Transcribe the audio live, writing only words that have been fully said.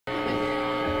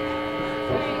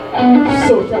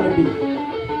So trying to be.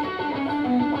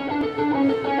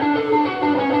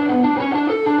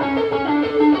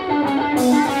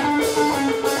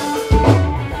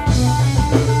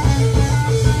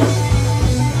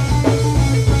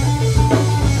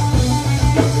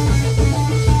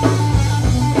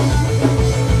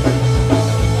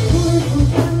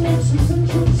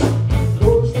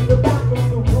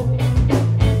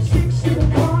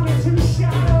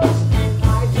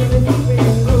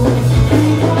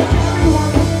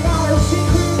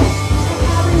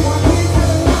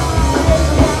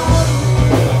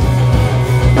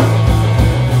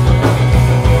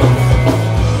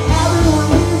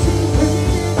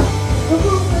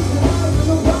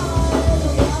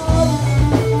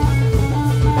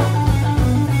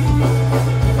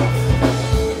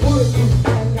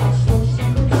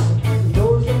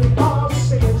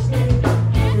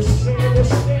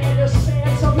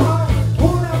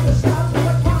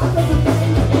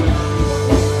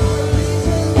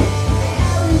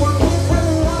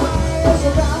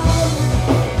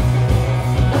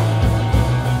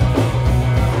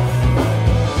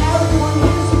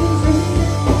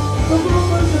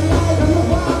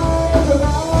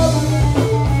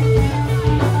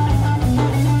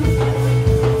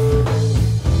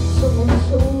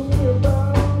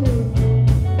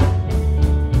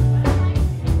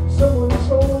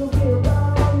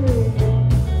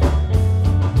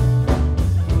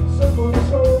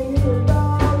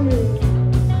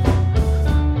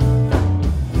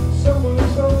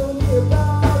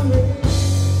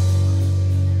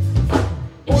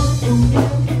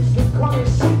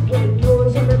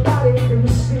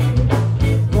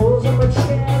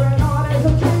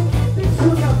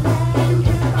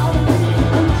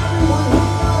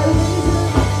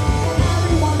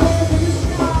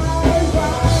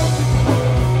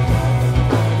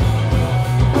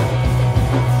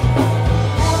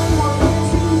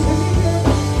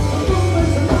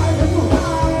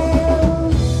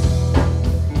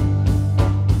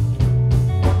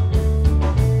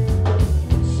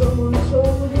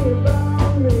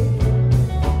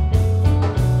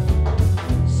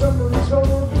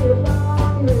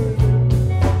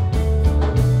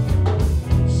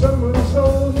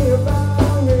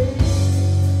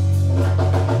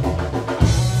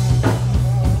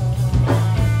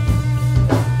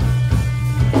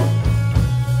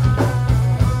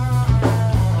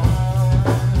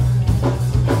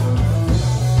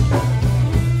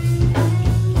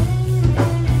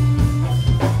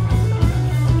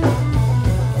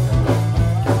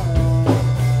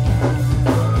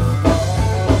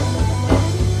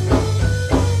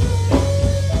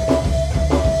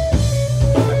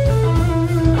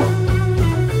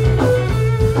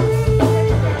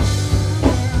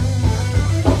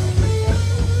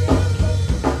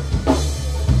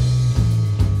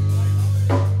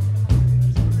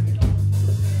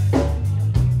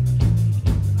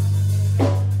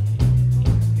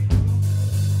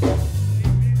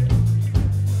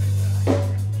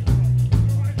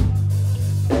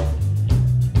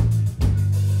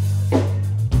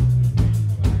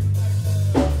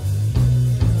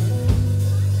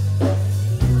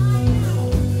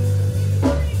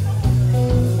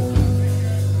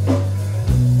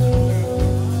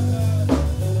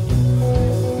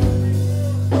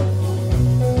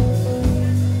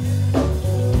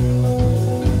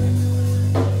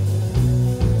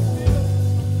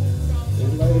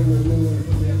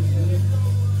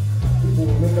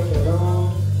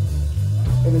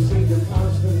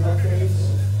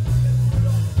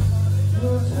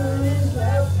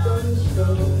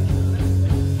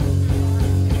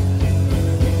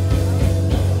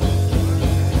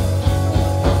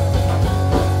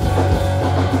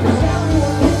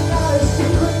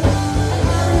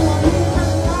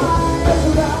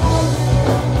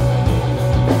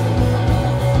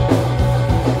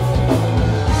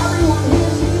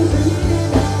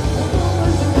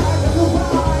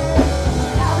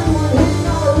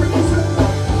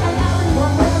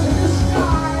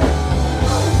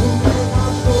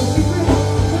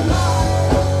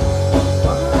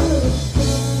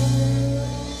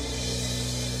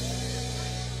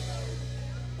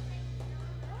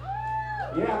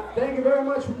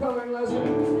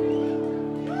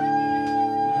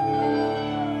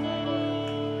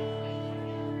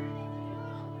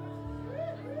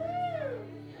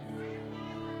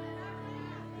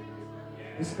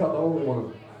 This is called The Only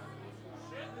One.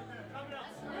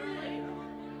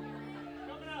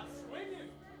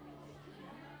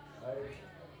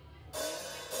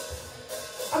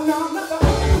 I know I'm not the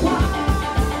only one.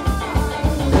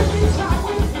 Let me try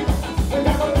with you. We're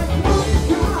never letting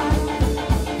you cry.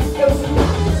 There's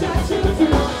nothing that you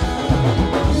do.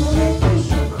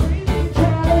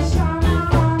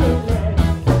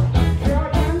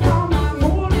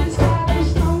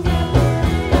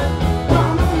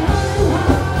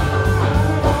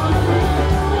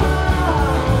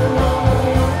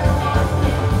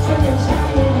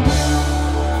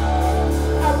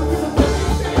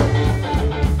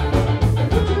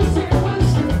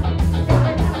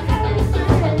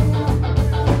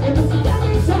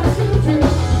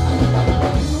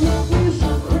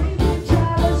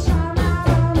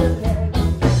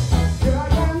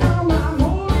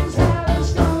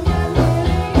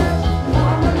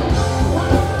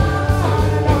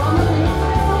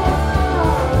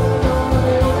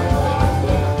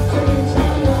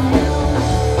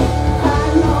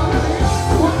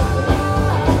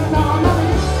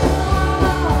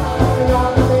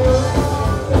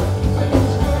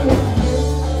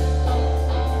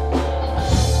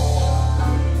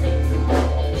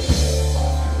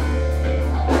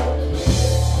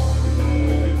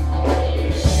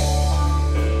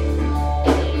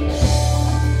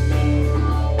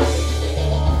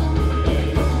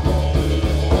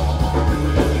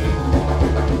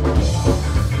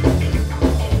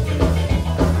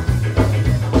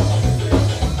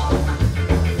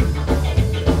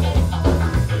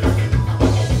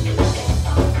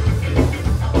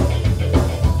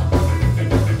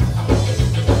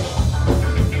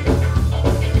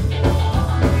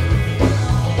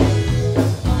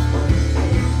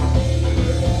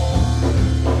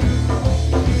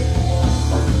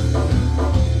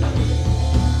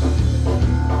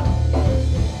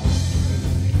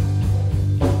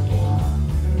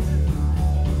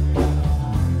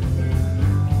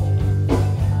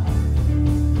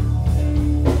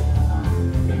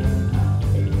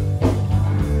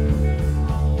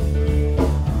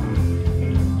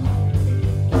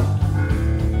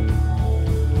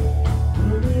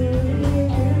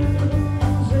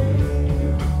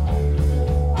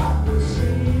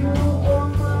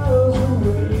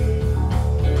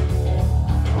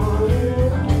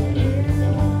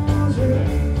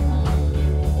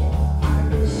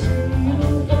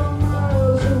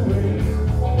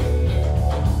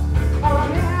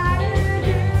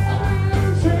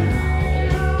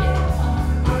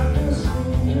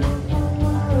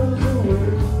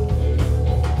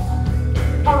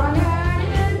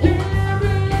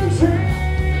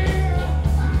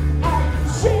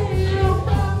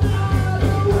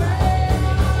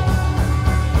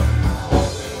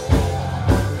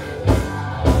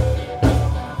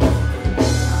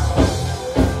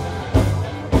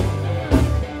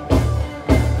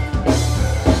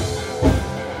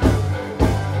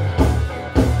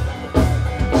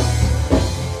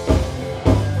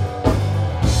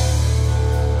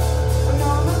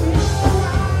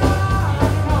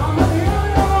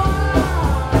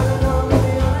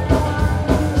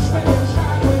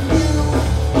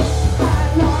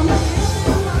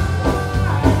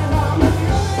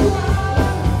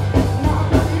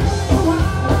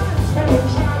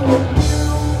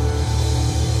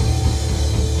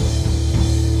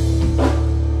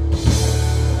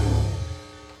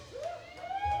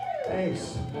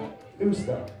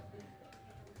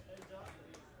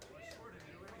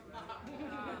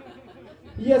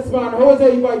 man. How is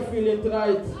everybody feeling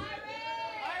tonight?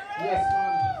 Yes,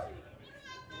 man.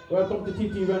 Welcome to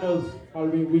TT Reynolds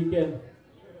Halloween weekend.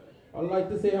 I'd like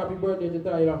to say happy birthday to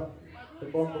Tyler, the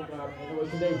bumper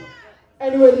club today.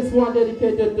 Anyway, this one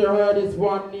dedicated to her, this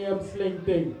one named Sleng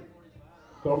Teng.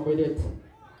 Come with it.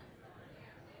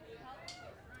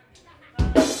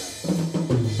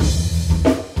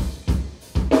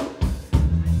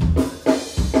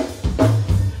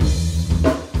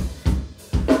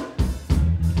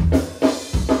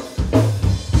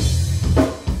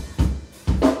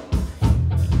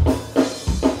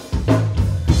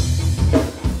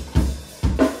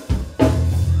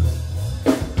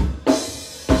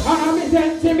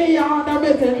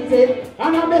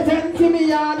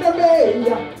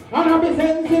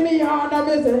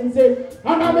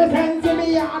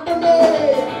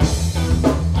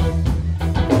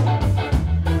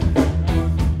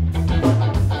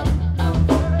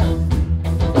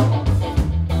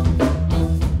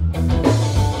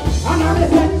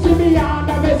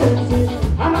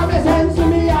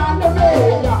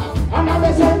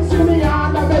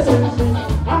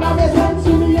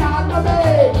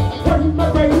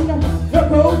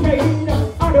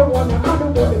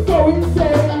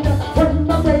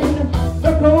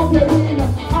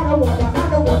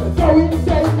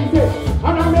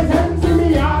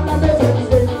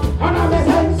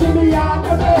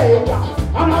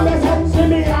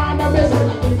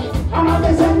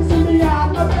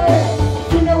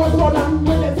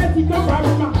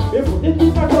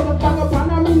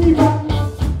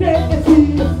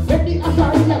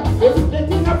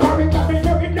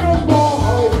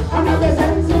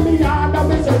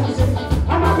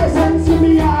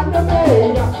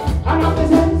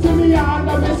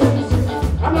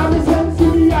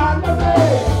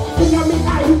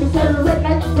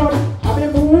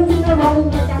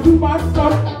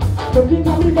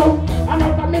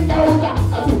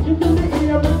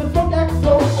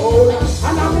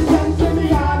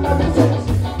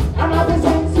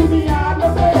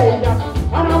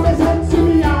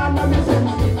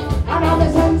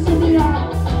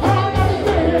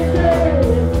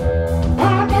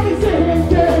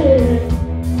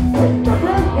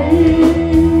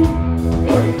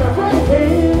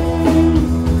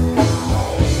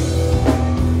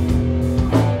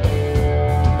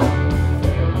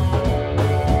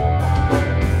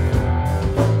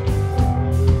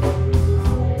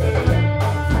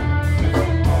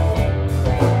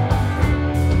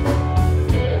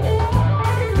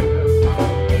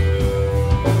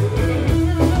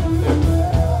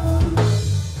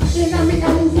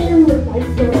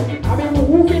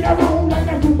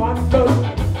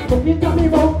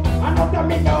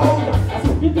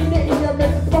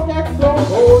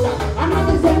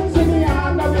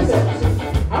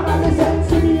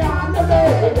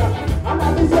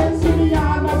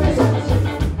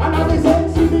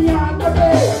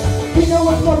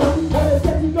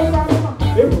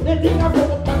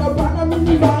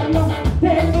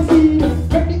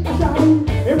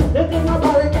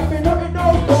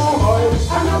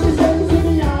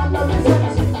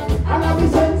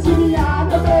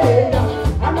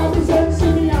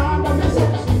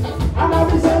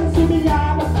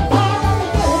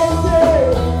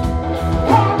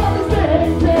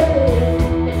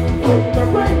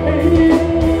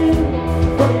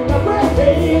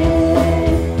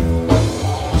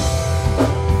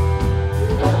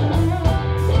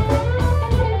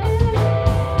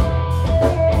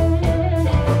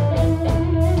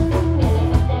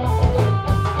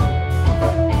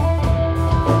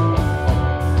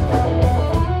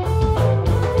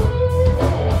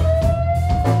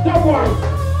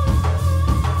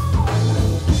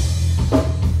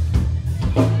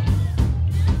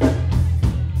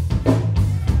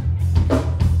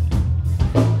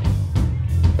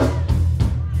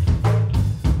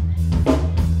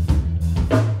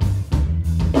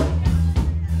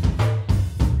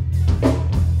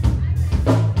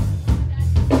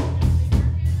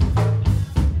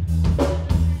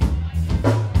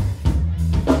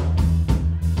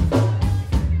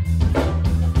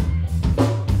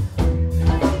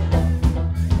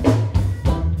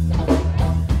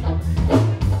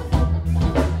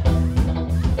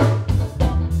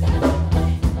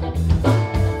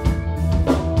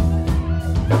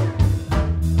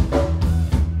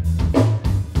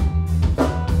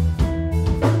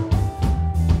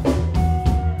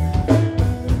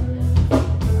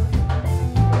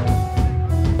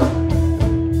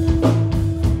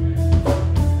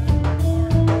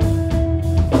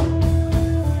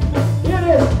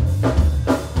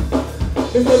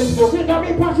 Smoking on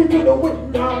me, push it to the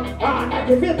window. And I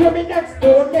give it to me next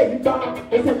door neighbor.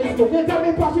 They said this took it and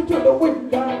me pass it to the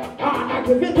window. And I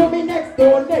give it to me next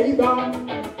door neighbor.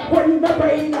 When my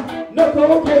brain, no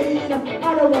cocaine.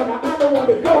 I don't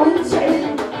wanna go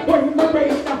insane. When my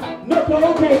brain, no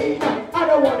cocaine. I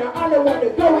don't wanna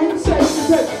go insane.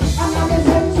 And I'm a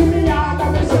sense to me, I'm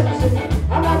a sense.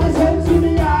 And I'm a sense to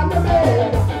me, I'm a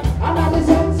man. And I'm a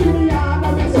sense to me, I'm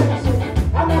a sense.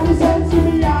 And I'm a sense to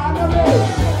me, I'm a man.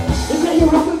 They say you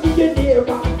have to be a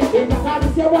neighbor. They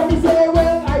can't say what they say,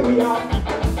 well, I react.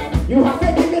 You have to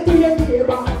give it to your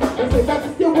neighbor. They say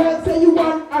that's the word, say you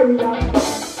want, I react.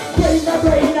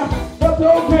 Brain, no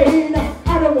cocaine.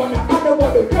 I don't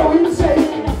wanna go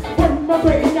insane. When my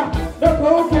brain, no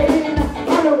cocaine.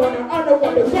 I don't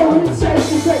wanna go insane.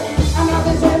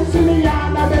 Another sense to me,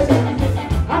 another sense.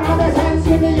 Another sense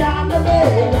to me, another.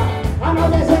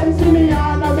 Another sense to me,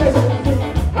 another sense.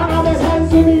 Another sense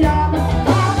to me, another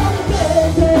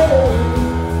sense.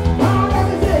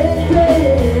 Another sense.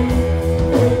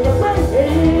 Bring my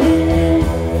brain.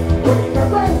 Bring my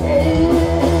brain.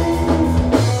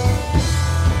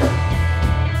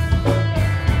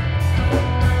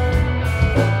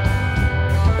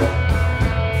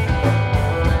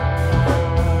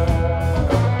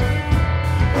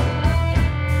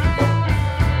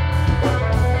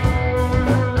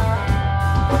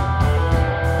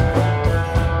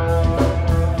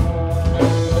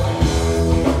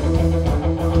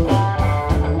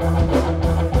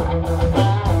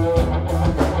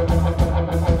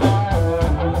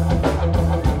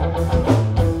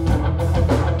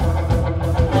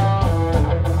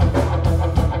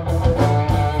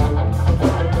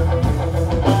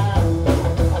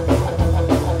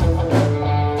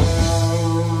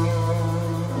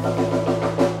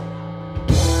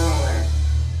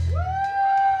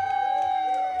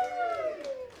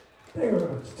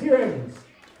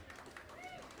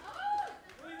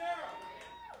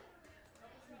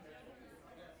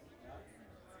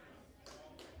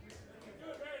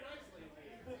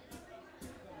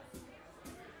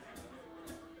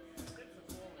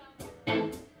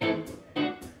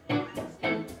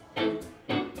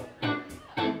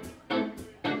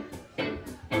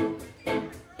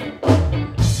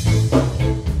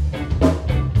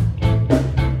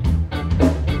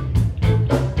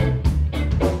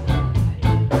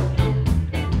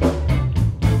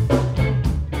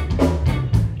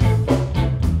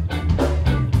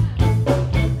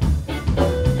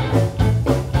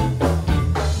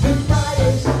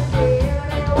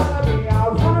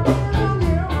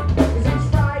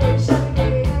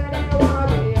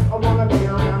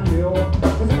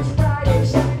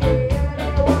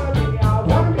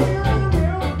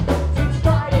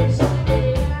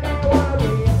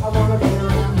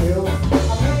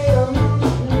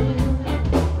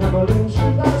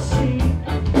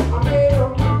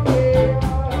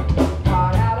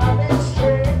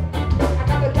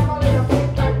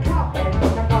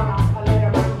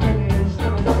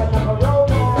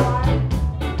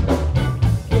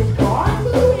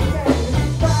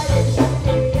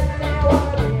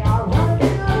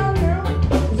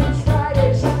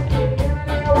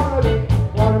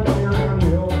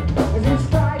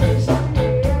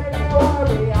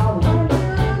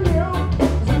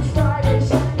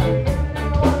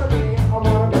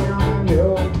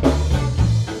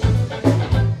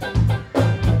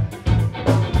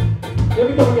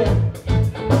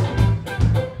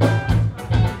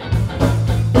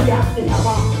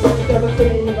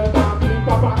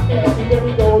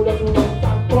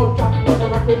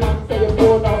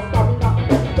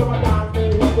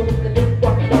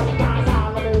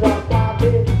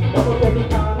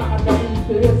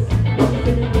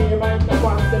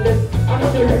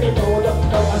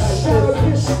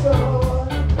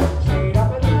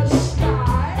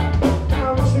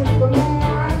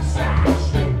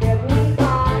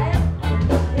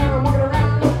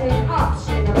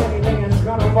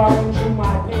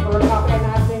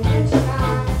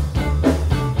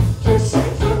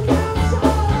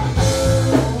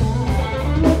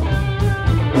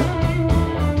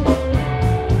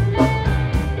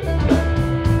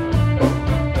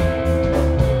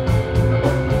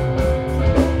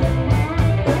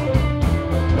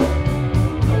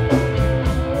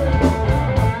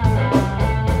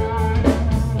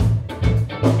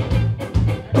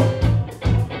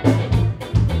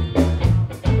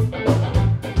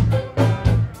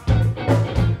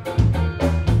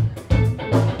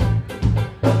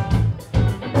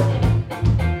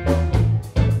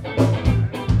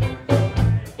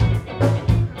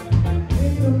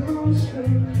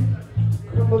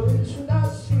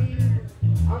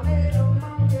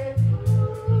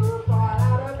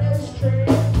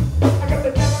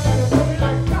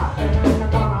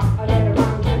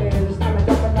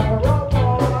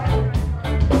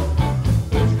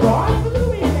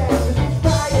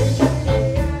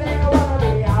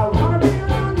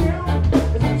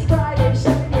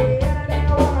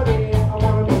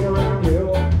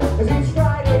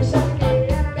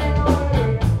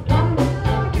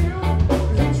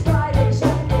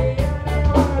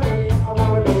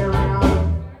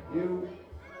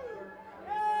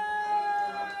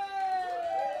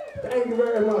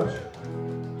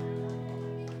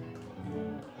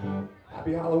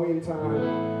 Halloween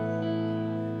time.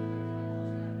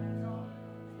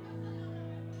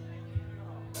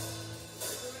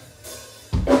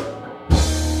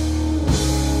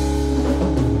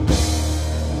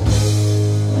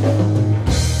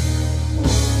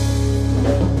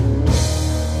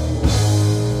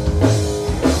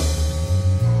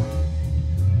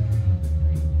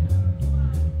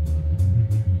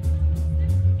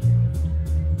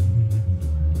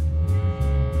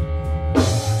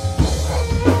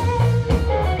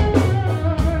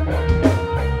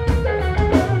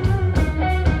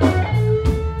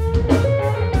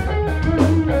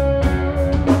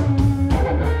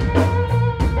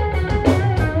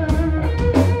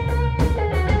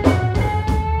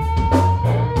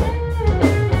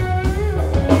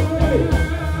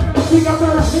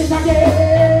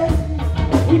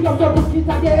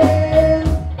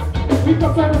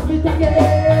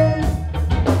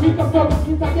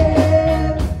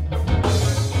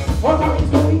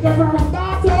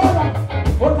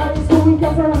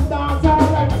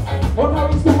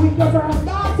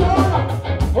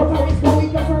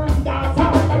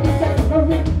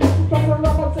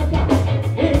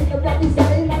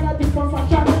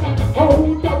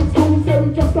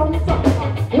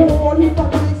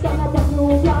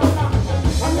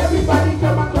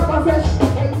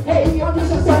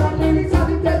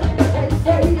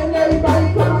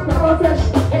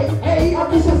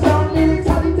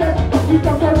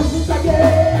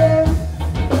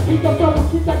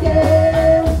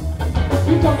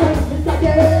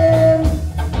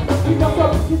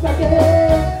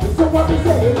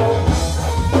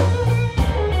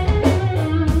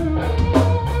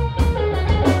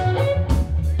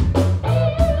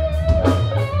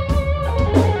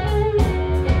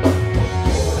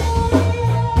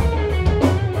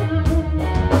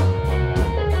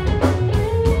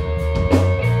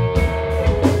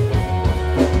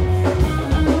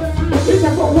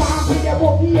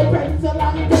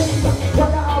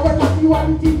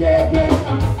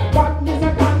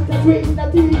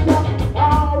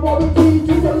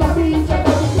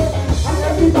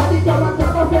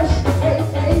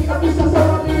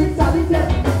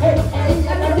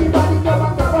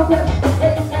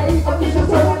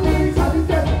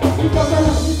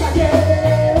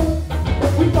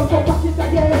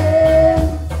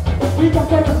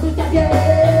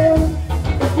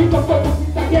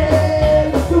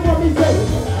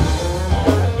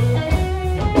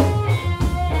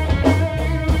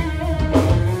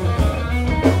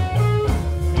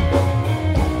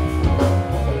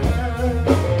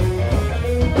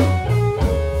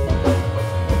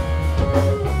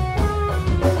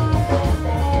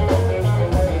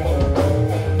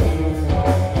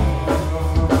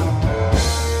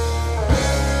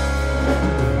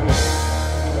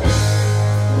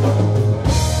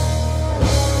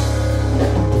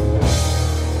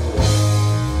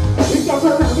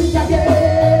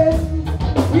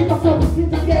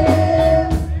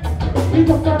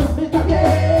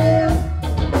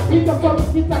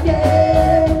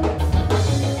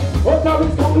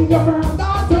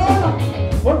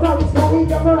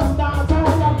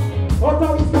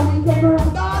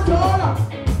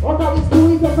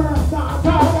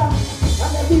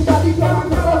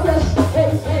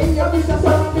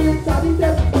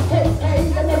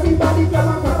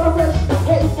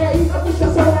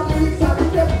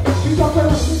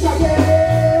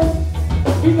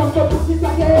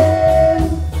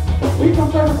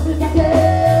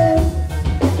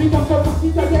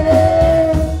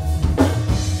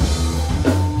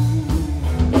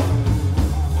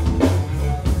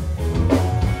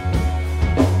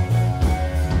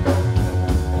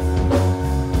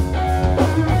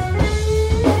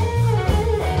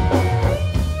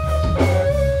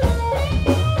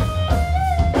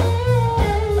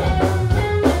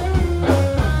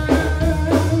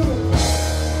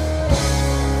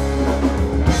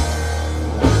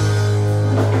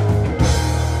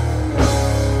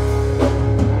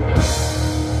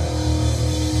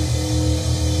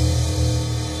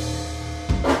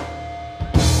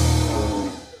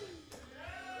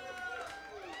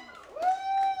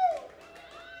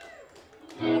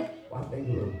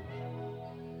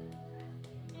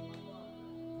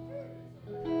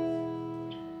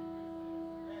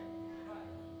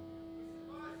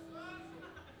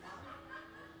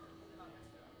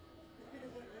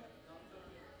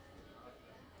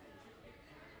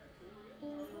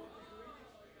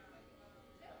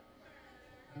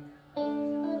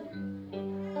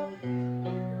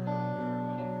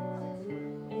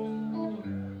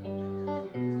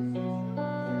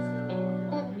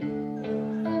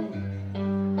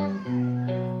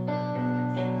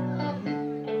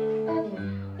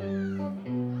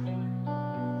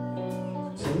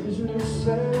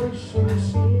 said we should have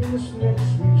seen this next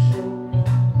week's show.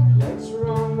 Lights are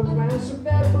on, the plans are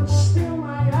bad, but still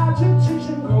my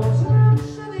agitation grows. And I'm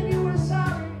sure that you were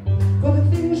sorry for the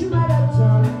things you might have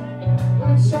done, but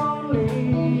it's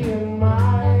only in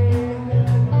my head.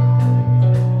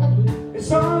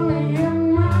 It's only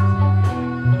in my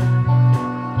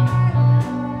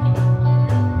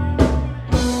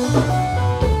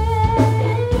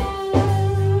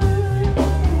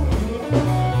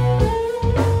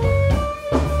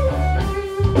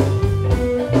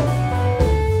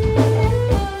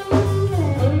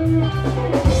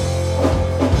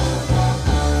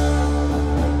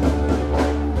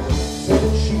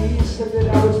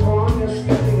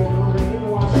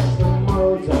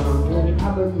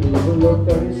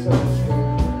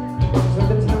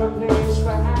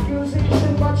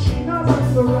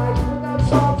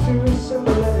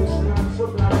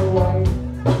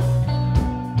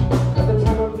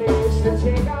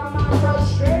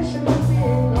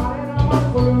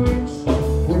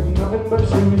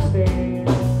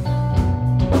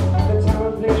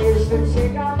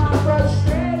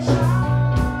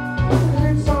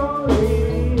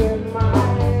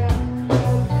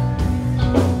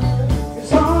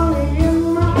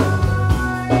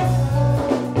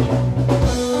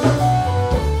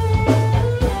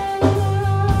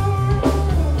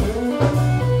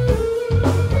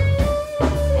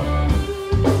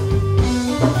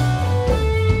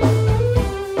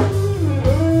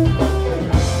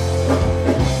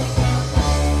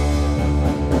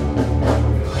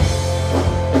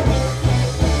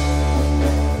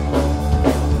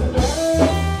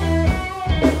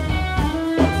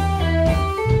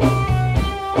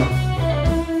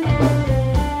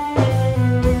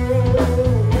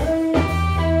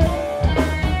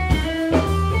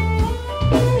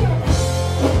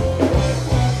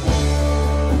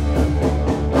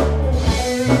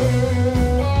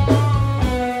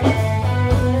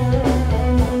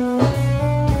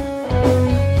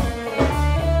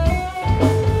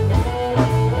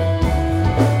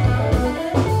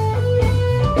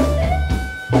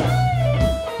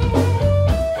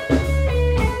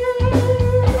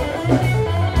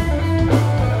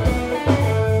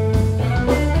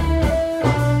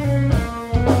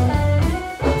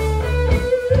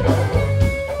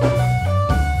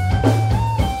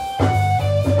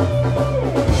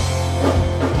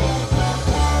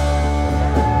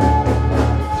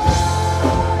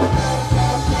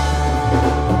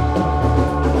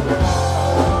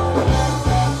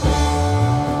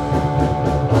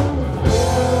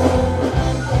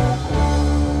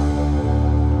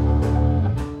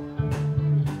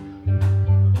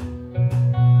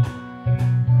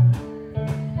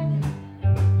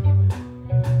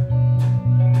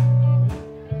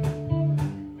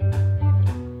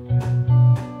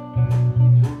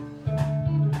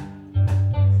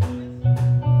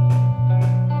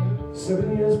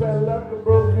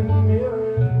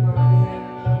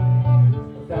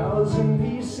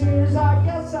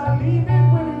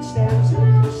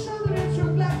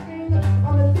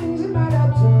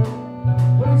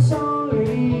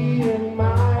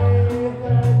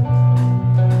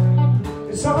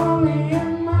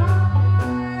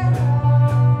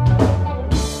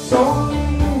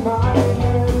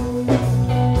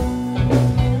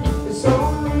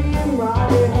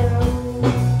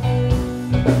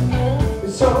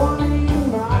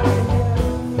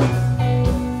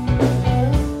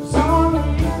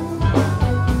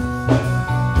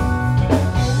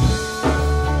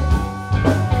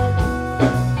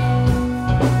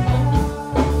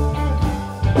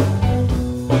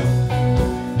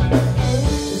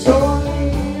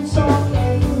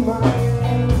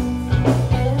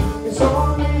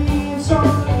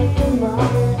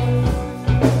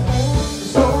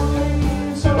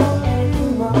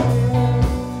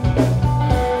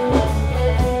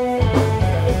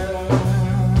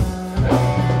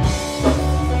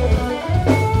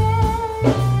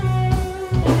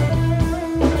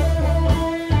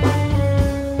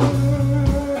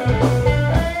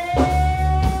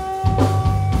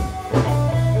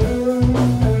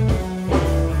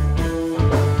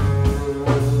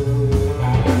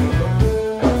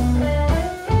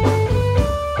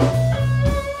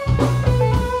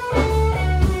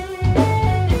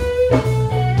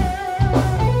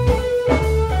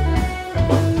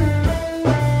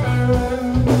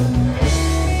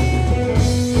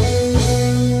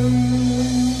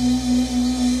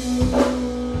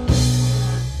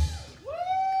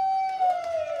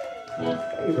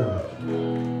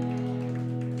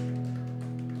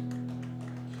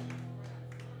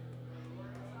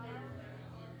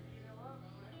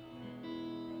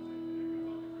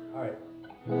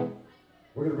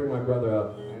We're gonna bring my brother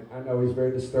up. I know he's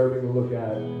very disturbing to look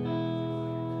at. The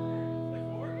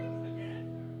Gorgon again?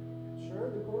 Sure,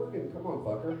 the Gorgon. Come on,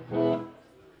 fucker.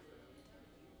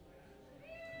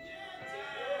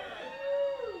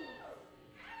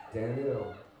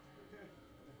 Daniel.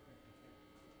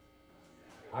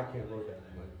 I can't look at him.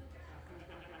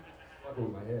 Fuck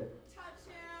with my head. Touch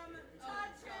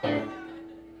him!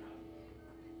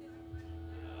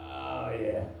 Oh,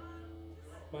 yeah.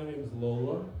 My name is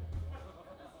Lola.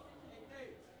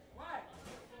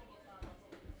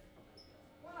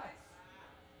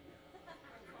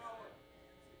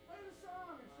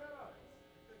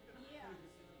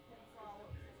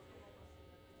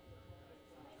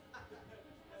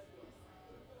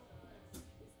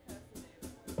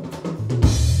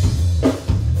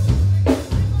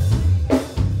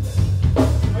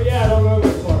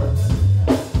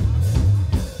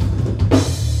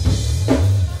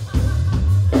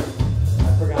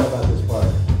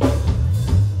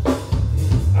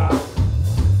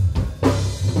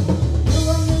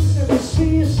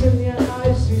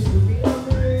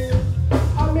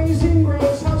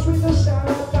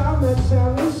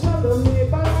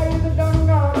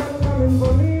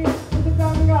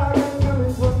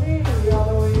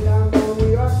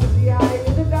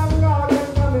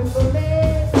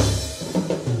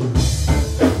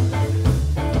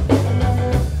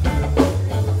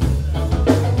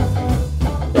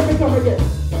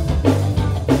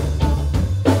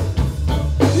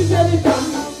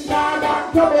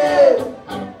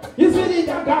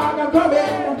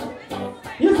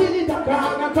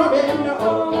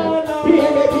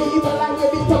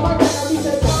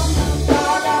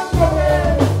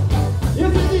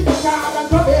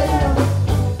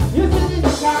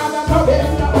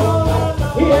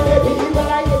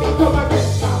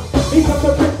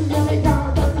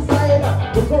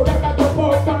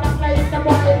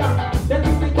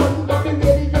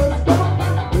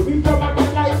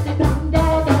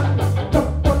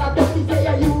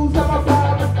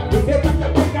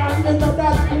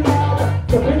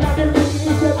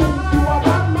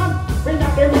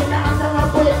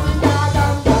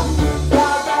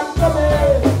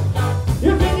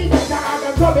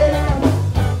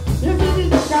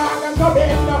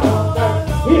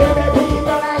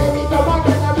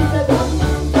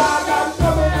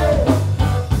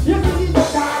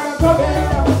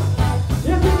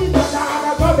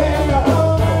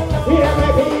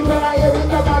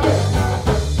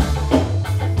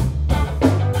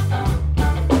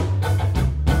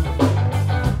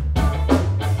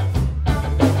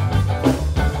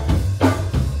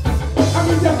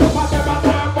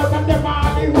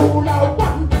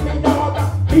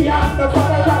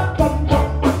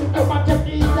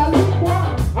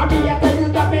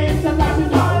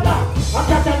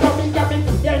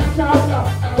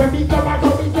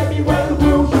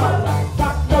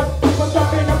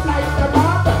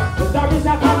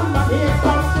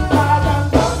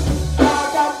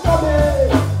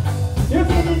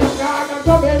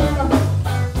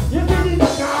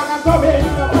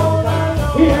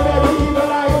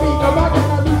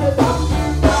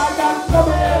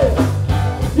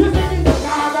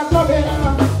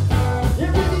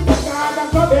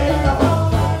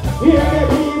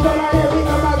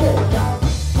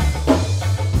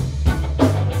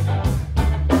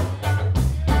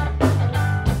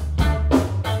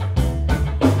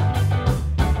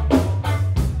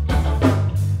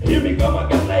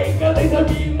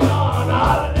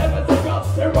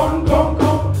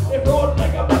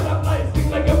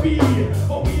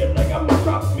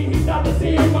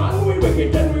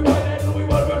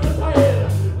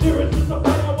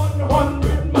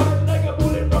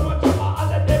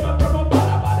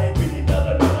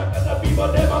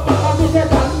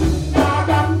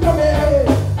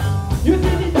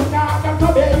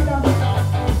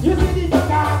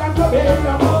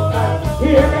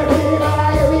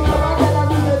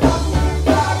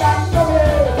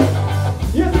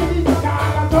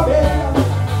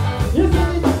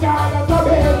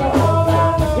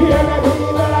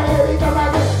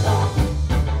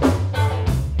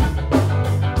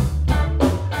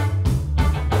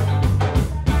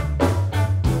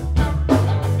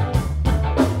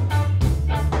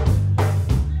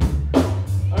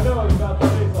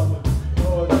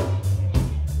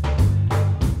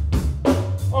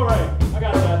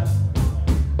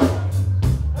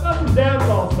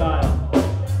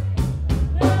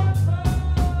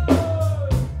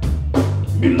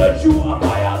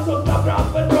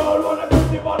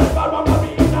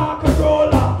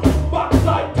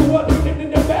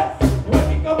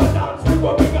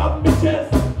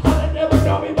 Chest. And I never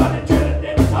know me, but it's chilling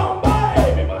in town,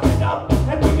 baby. Must it up,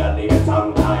 and we got the tongue.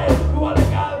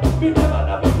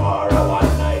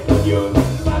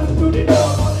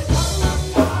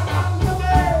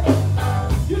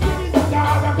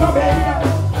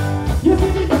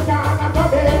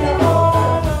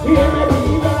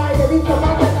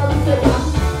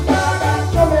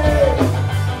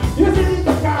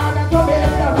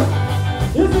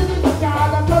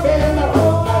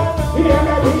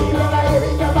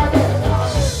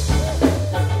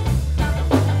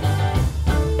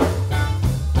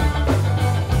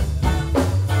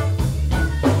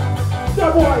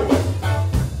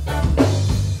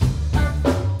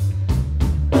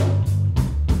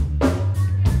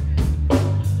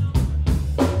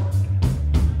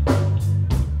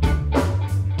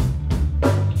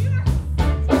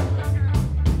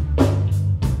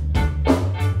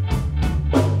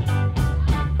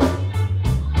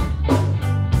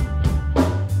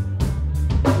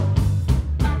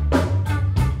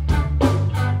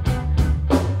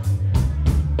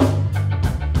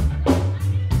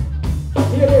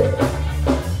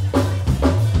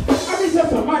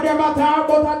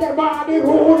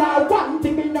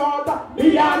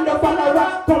 Me and the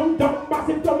follower come down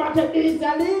massive to match it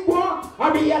easily.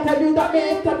 And me I tell you that me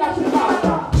international.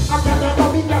 I can't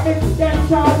know me got me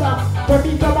potential. When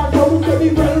me come and show me say me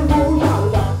well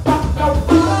rural. But now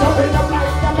people coming up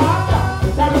like the master.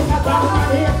 It's a bit of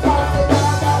time here from the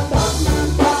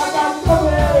Gorgon Dub.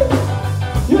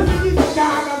 You see this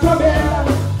Gorgon Dub.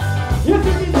 You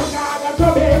see this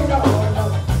Gorgon Dub.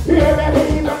 Here me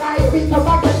be when I be come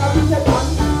back and I be the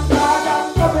Gorgon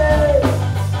Dub.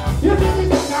 You see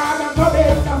this Gorgon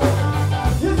Dub.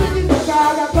 You see this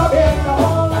Gorgon Dub.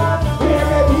 Here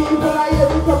me be when I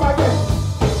be come back and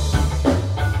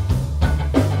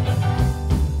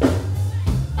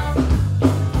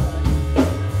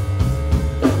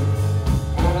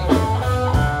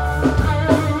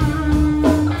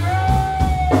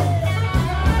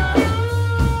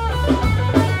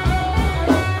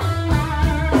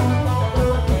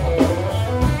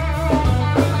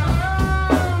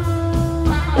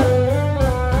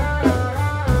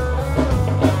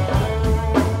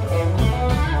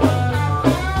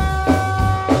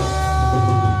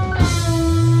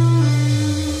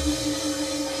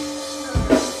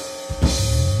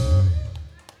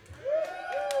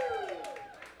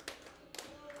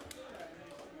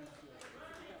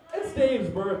It's Dave's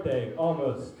birthday,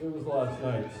 almost. It was last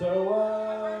night.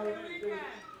 So,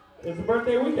 it's a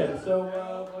birthday weekend, so,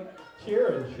 like, cheer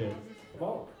and shit. Come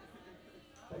on.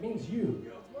 That means you.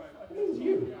 That means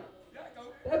you.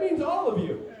 That means all of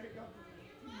you.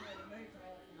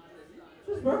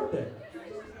 It's his birthday.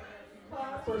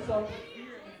 Clap or something.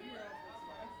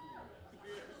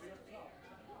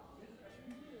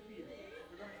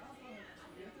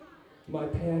 My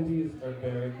panties are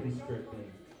very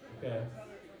constricting, okay?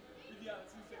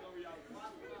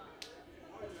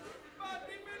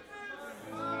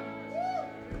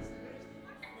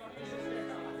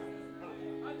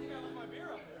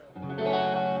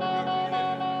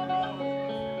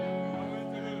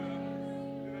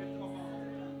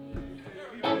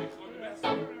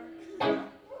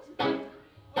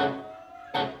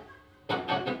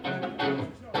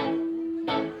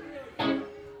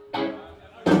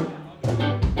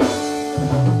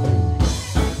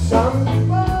 Some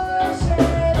people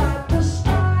say that the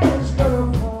sky is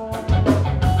gonna fall.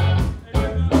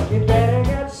 You better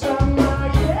get some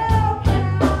of your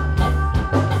plan.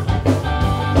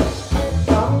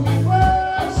 Some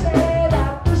people say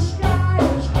that the sky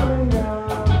is coming down.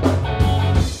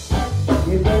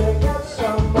 You better get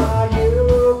some of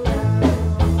your plan.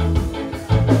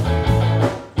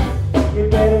 You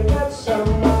better get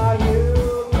some of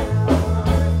your plan.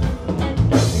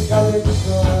 Because it's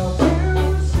all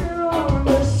too soon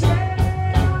to say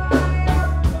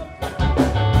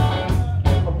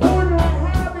I wouldn't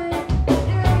have it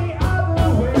any other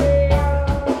way.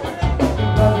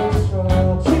 Because it's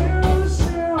all too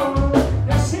soon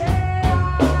to say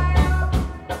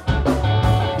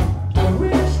the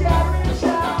rich got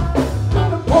richer to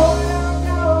the poor don't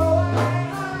know.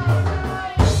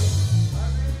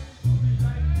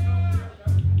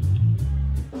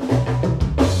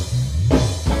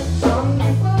 Some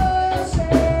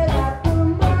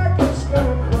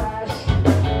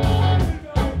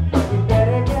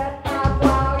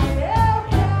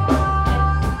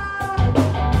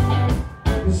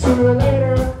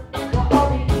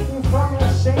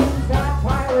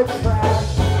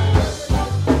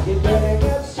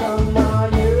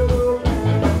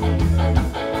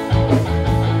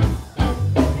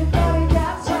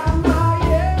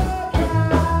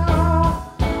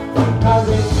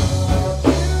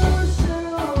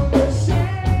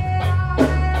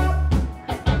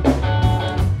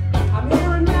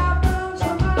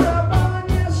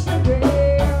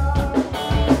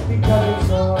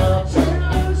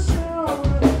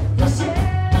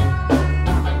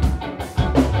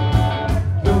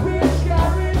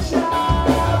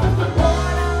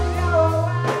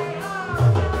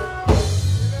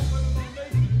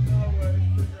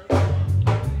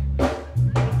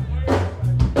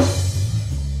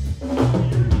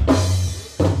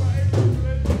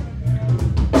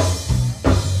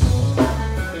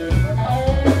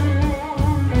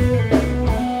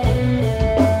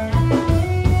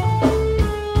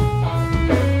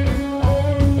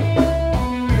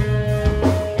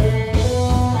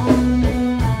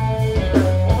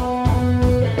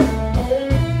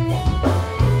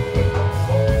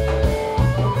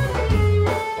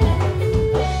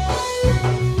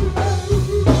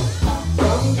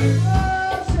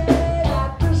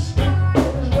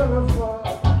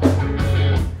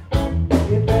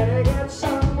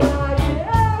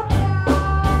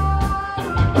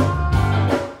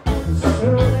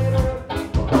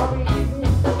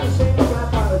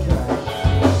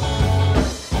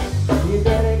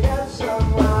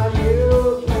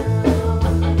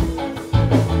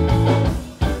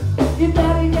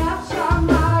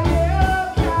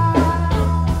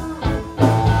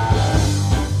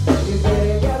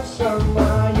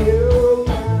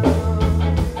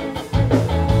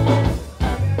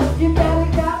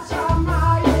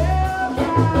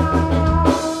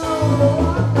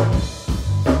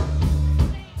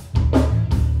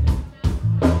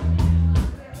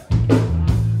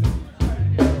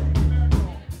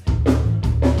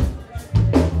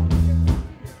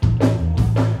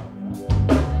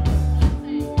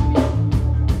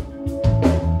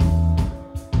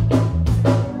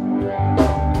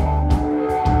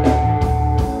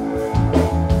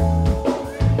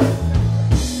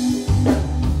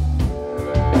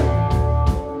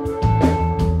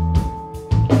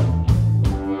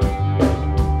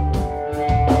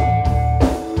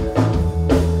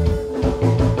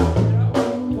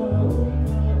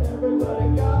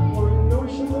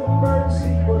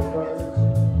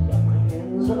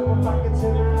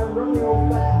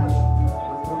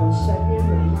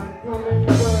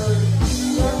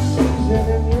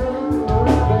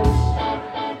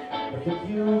But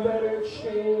you better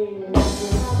change your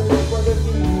habits for the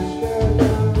future.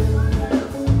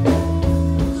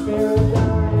 Spare a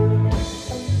dime.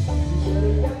 You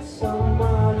better get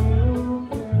someone you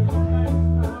can.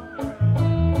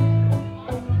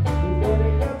 You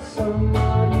better get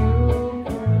someone you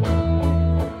can.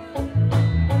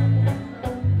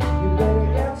 You better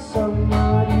get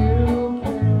someone you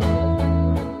can.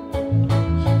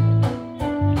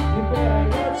 You better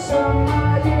get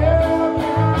someone you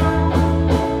can.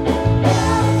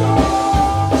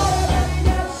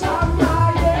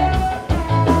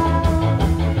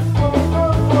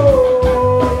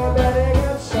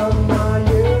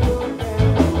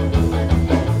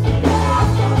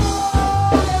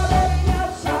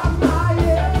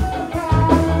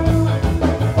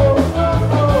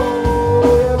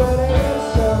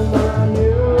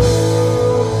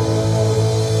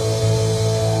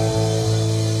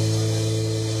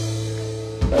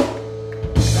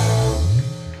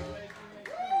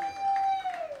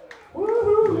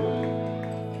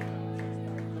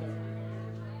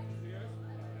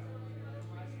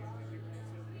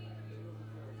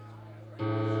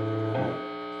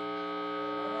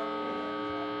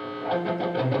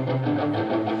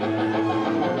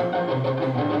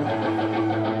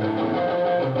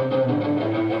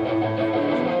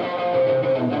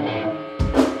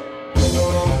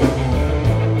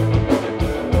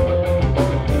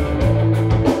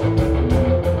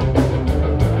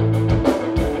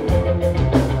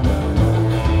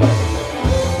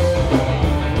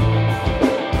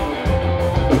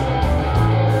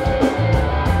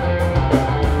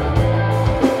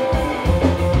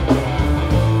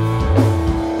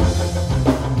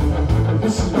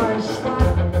 This is my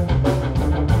spot.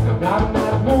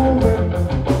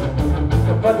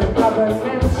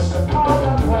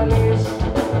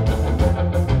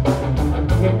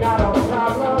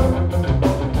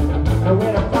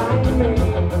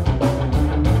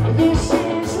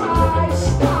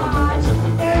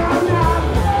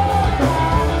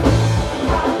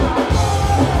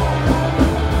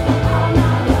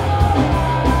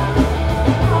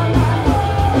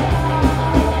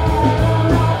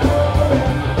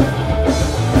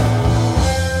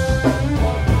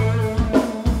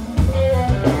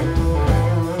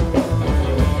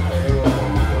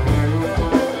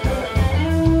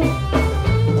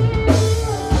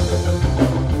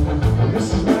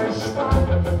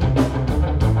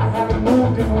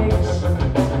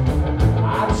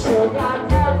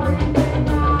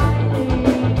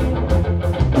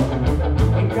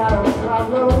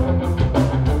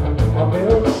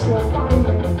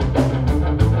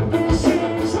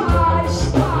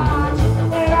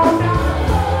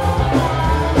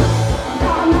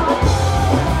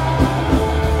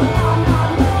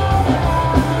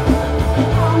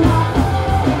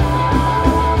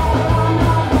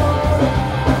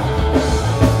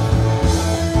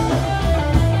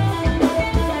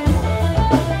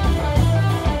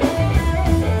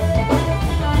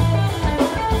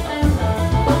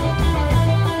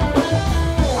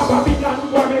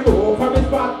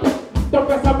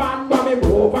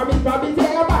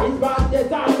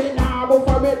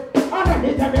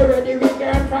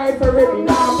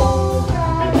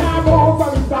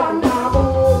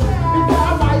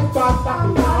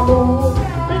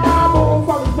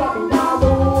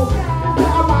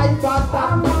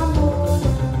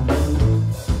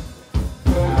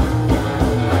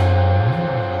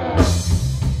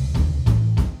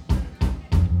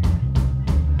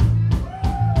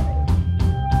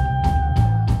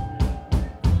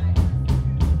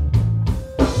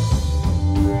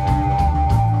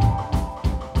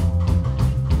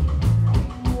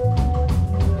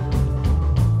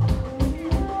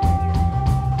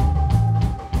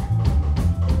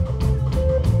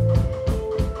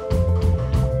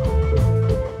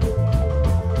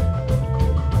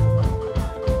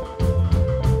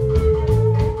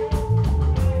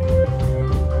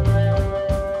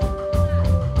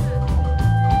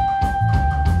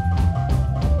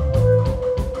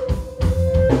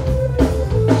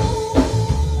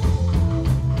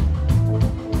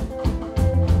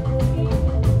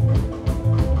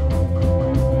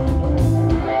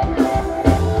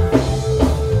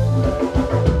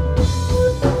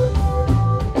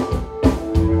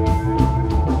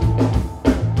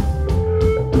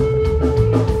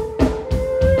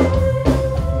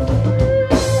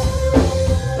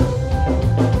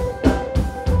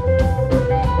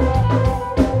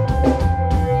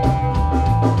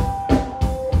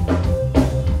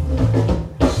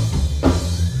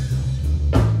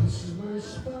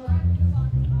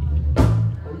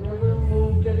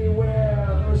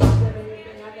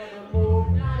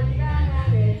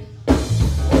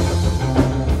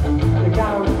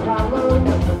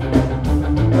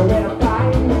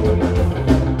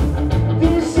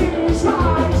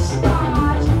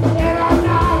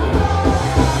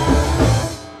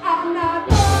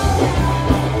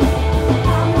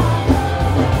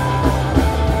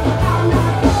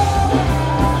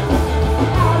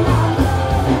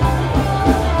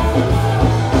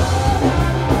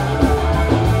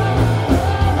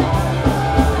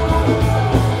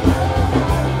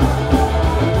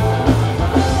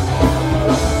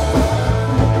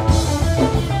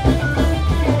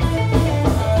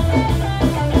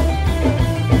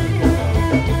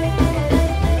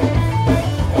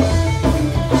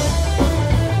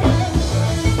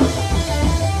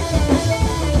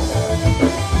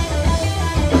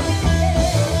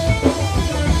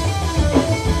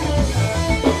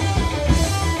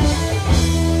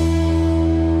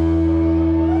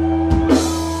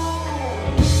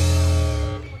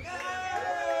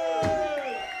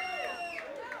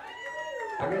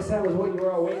 guess that was what you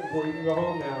were all waiting for. You can go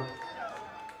home now.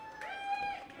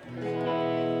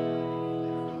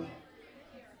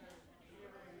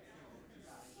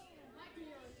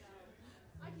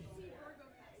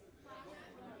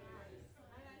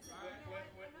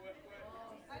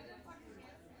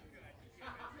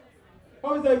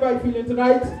 How is everybody feeling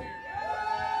tonight?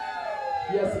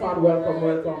 Yes, man, welcome,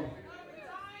 welcome.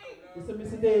 This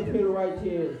is Mr. Dave Hill right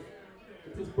here.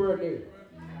 It's his birthday.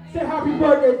 Say happy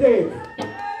birthday, Dave.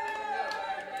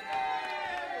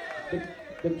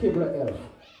 The Kibla Elf.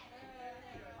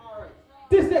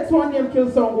 This next one named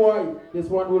Kill Some Boy. This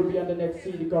one will be on the next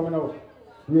CD coming out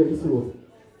really soon.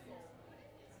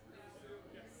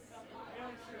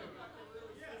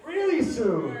 Really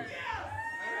soon.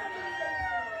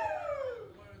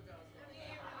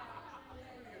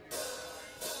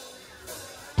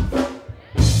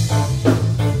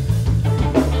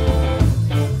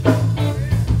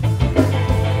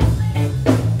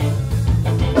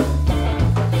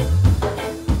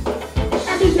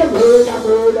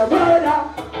 Murder.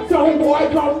 Some boy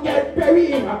come get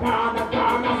buried in a corner,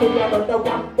 so you got the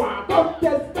one walk up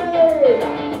the stairs.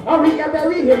 And we can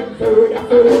bury him further.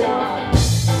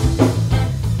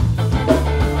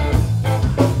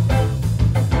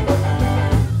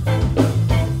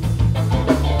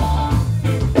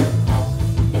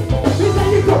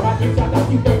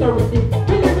 You get already. The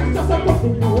lyrics just a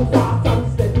fucking you fast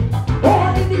and steady.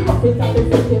 All in the rockets and the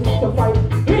friends to fight. In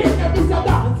the this a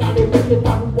dance and they make it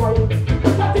and wild.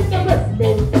 That is the rest me,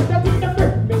 that is the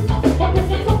rest me. But when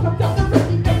you come up to the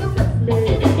ready, that's the rest me.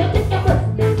 That is the rest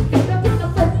me, that is the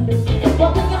rest me. But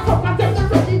when you come up to the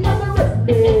ready, that's the rest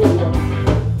me.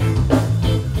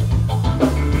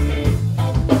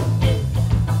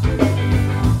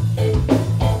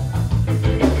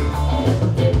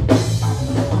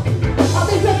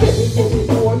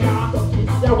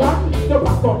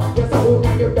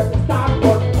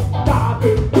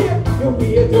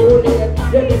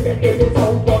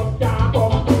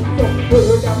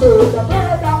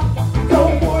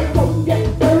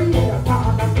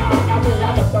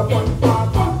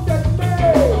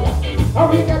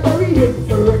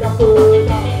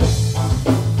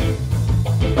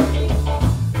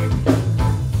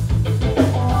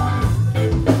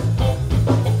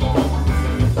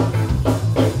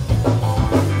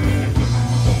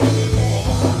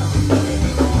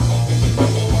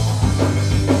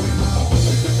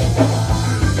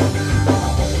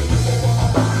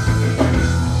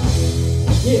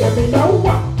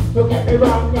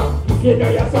 You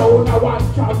know your soul, no one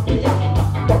champion.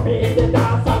 But me in the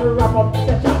dance and ram up the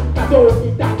chant. I don't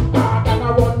need that part and I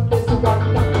run this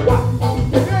one. One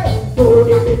DJ, two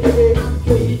DJ,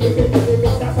 three DJ,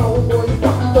 that's how boys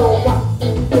come. So one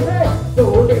DJ, two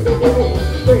DJ,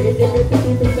 three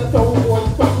DJ, that's how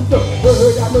boys come. So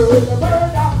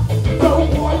murder. So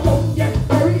boy don't get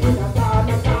buried in a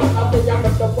corner. They are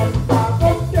the one part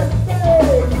of the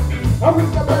face. And we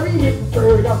can bury him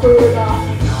further.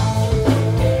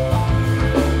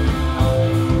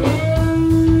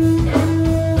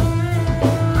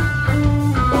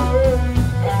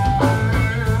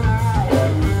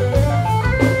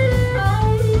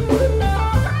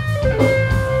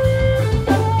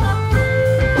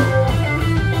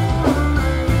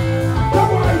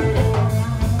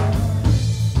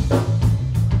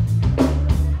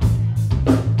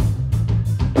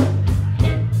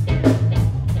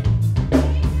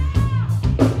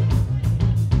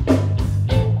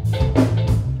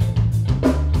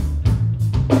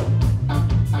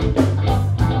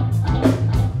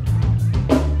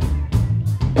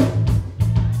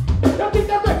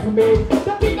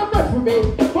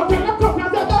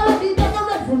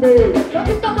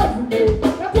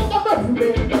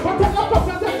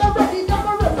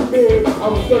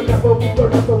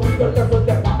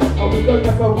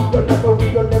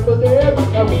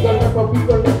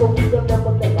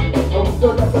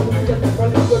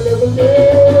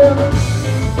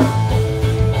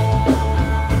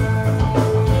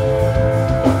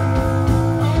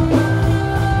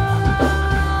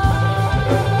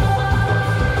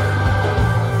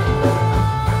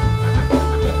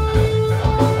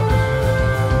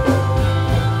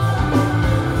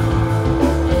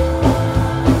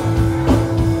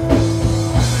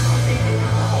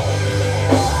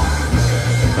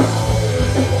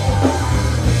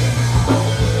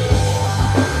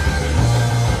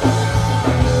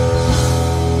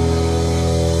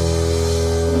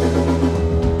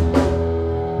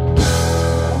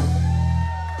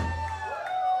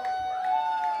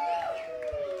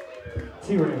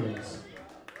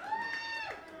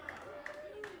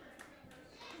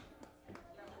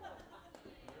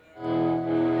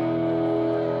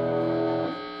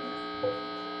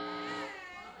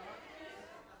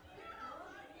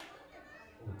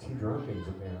 drunkens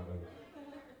apparently.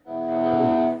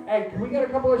 Hey, can we get a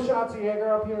couple of shots of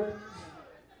Jaeger up here?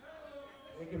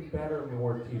 Make him better,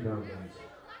 more tea drunkens.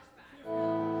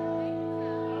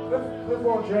 Cliff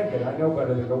won't drink it. I know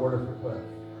better than to order for Cliff.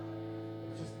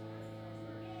 It's just,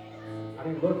 I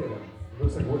mean, look at him. He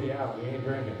looks like Woody Allen. He ain't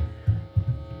drinking.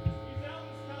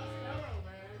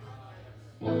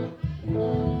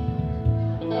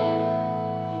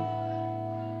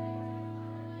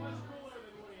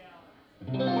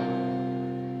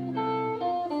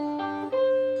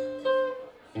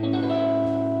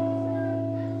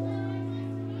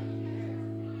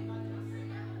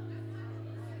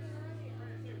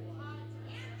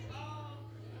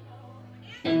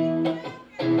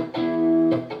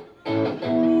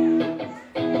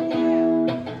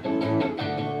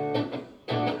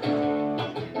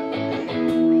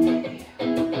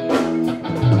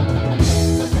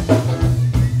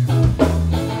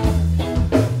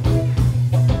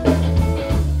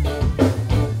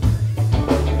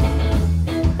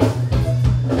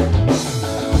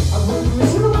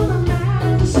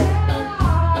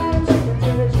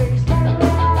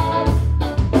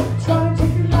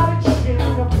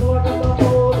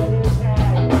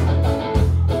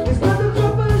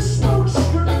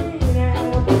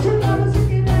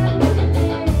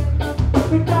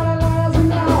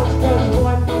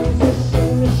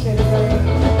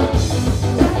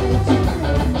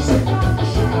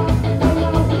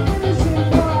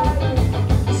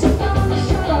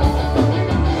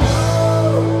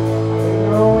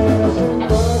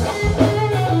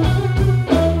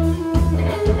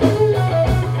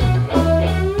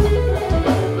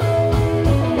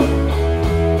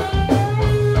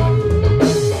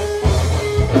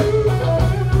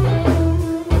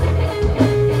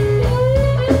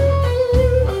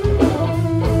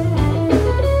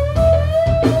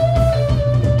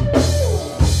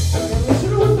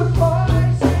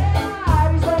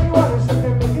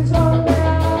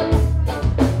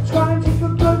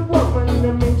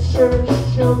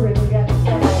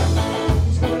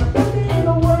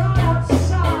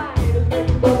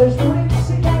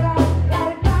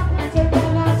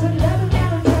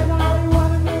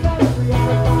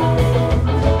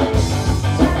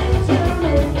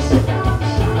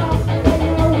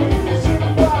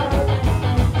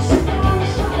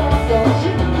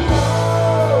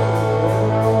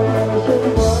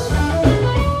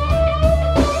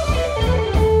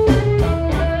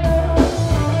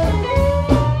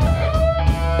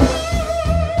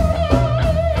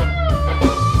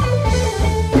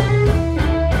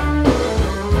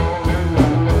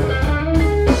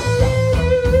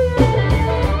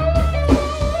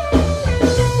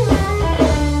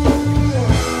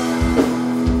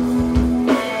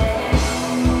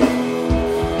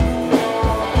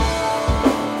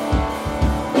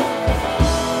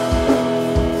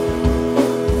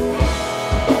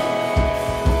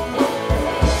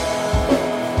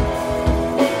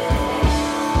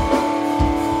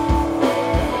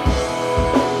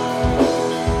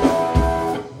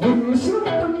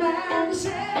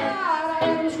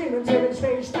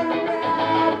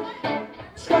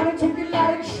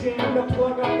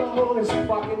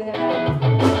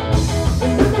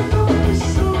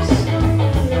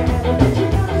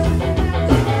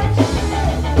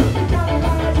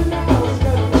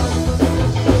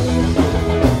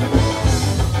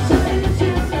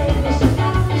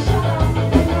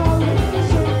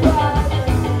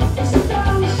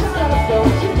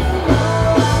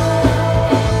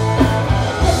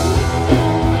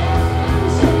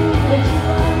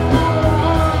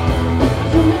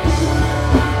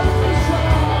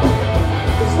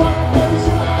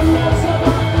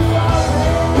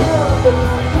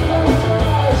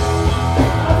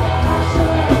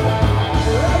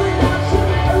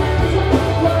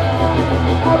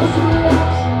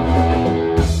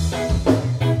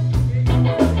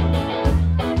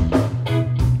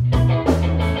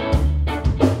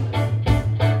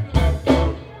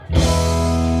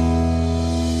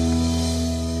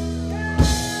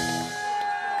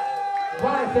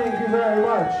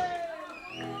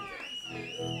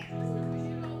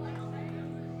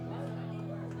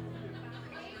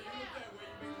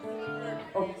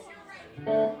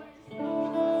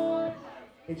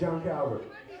 Hey, John Calvert,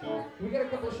 can we get a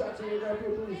couple of shots of Jaeger up here,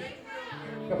 please?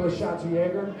 A couple of shots of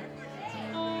Jaeger.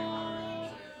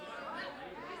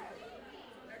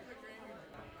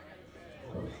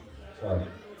 Sorry.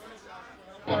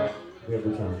 We have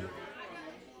the time.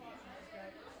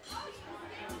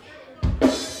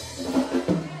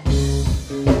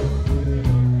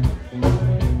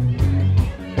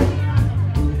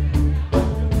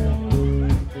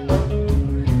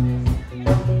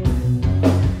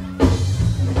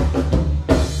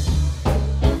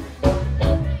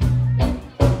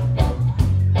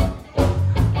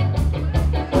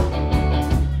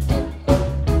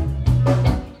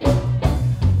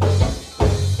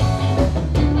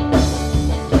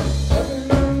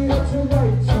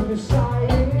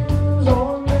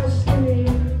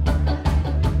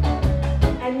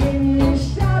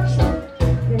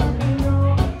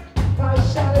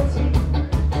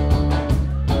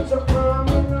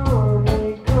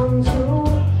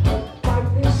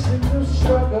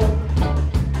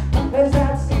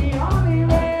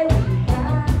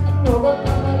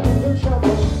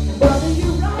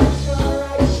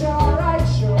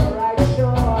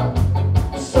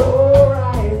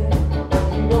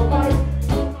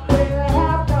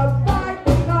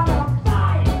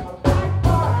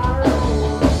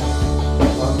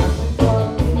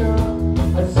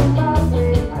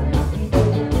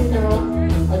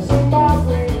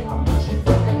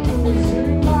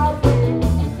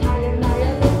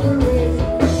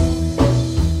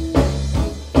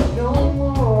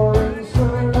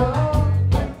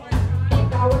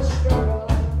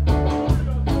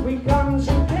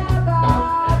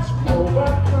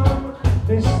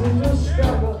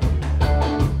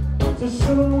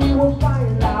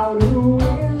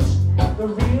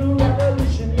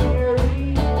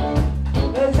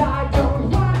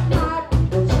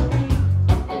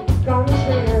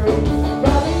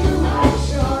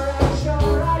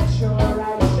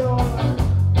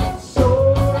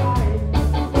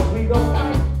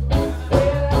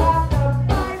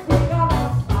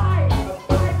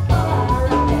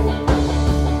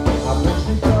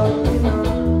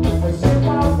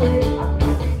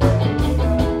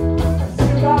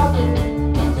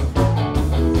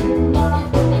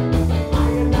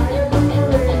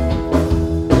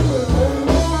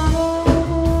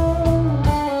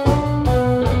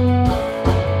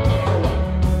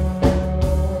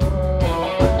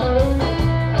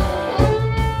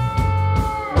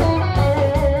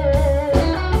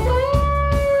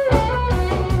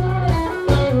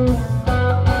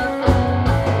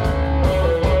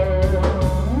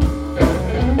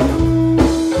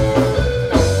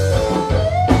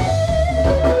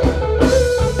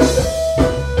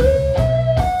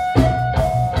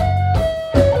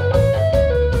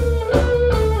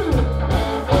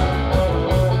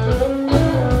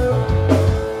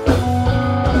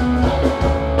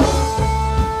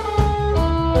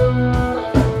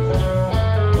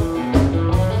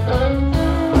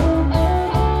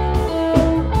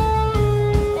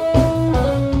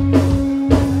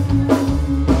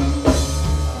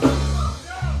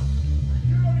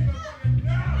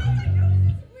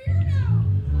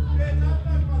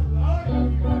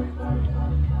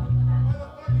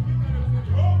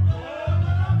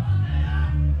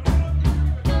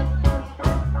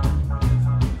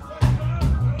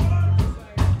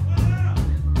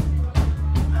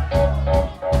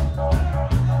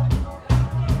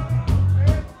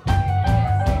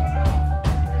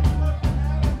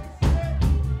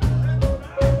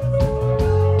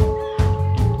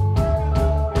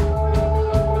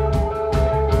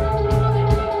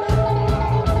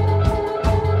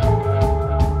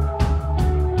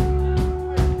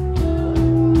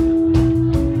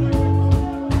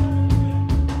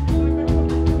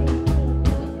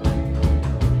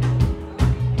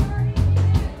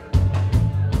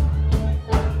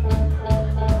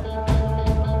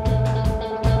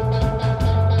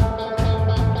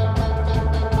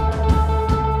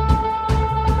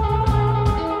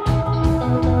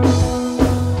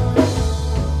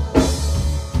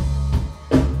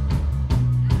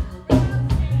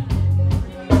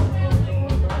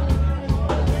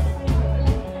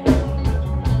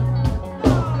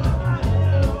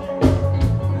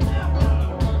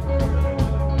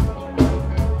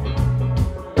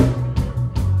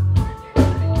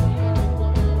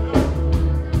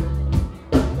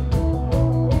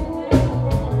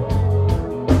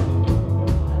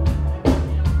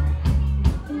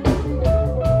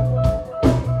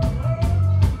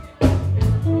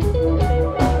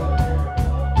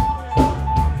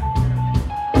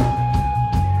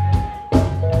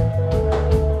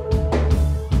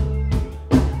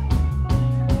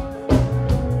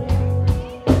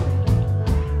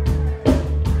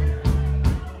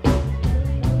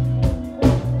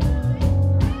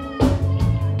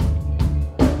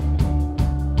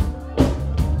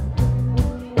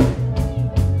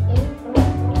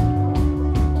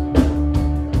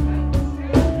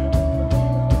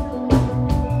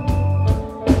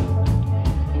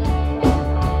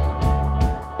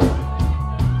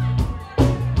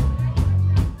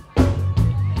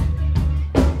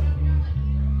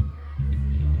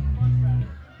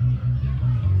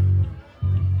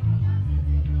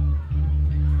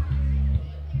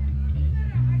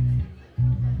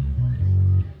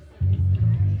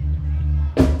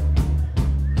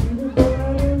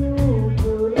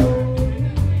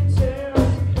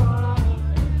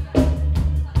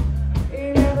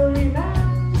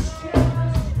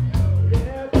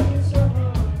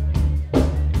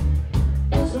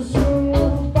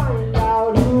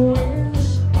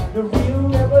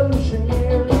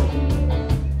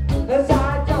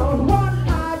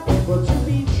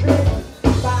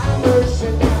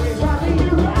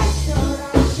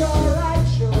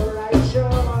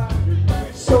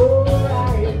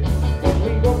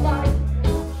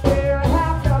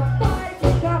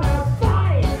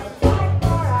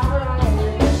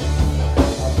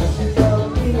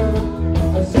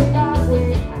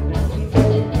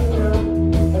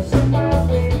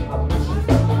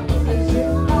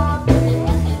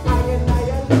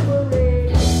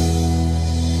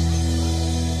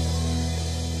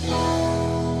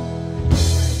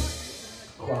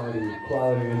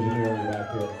 quality engineering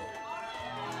back here.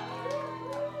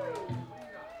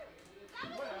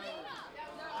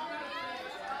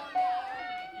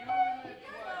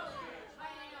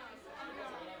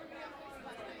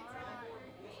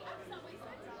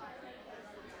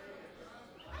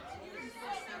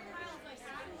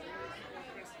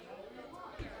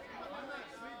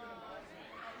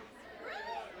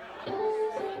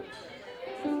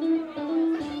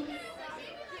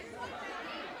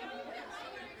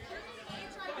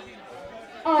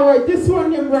 Alright, this one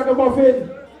named Ragamuffin.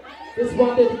 This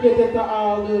one dedicated to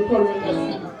all the current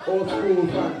old school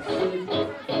fans.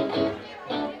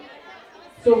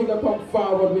 So we're gonna come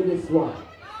forward with this one.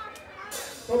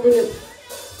 Come with it.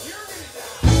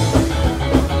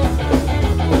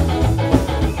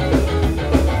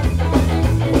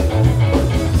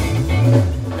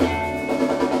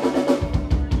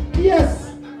 Yes!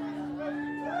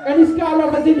 Any ska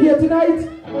lovers in here tonight?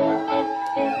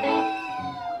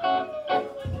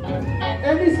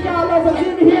 Any ska lovers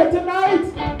in here tonight?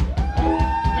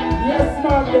 Yes,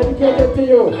 man, dedicated to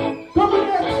you. Come with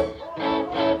it.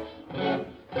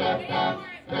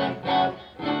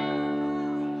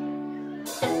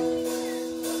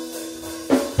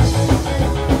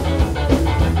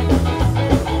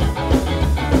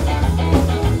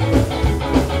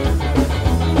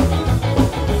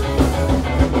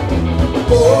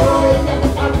 Boy,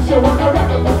 I'm sure I'm a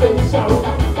Ragamuffin Sound.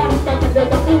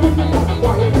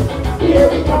 Here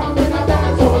we come in a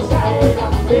dancehall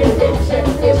style. Baby, check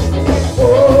this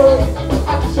boy.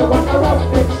 I'm so on a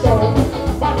roughneck sound.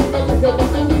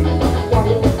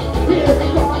 Here we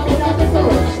come in a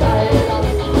different style.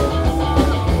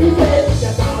 You say it's a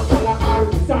dancehall or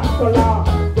it's a color.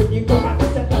 When you come and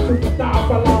set up to the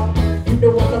dancehall, you know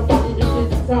what the body is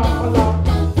the dancehall.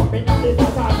 Coming at the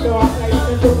dancehall, I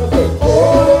say, oh,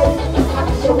 I'm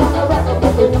so on a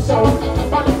Ragamuffin sound.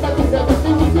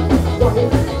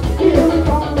 Here we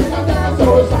come in a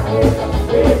dancehall style.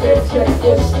 Baby, check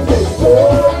this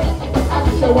boy. I'm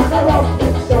so on a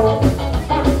roughneck sound.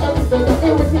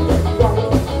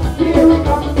 Here we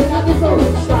come in a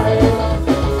different style.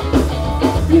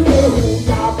 You know who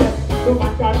you're best, no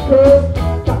man can curse.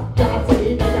 That can't say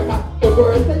that you got the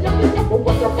words. And you think about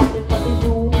what you're fighting for the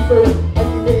universe.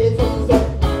 Every day something's up,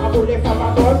 a bullet from a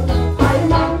gun.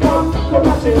 I'm a gun, come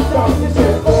and sit down. You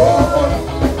say, oh,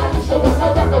 I'm so on a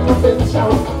Ragamuffin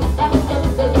sound.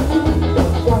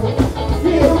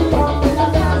 Here we come in a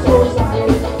dancehall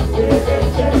style. Baby,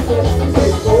 check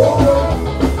this boy.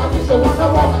 I'm so on a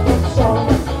roughneck sound.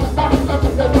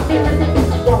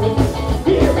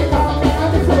 Here we come in a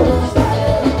different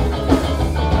style.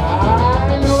 I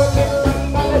know a little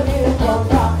melody from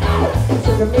that.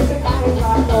 So the music I ain't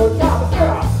got no doubt.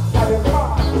 Got it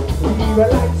hard. We were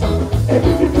like some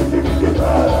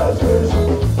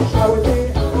shall we say,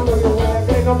 I know you wanna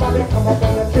play. Nobody come up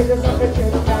and change us up and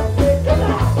change and take it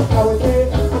out. Shall we say,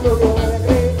 I know you wanna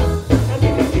play.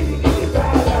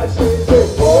 And say,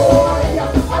 boy,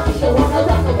 I'm sure wanna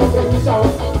rock up the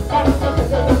sound.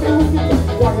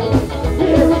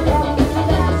 Here we come in a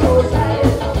dancehall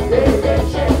style. Baby,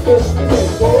 check this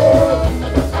boy.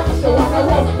 I'm sure wanna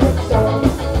rock the sound.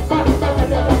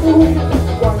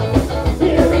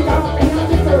 Here we come in a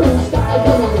different style.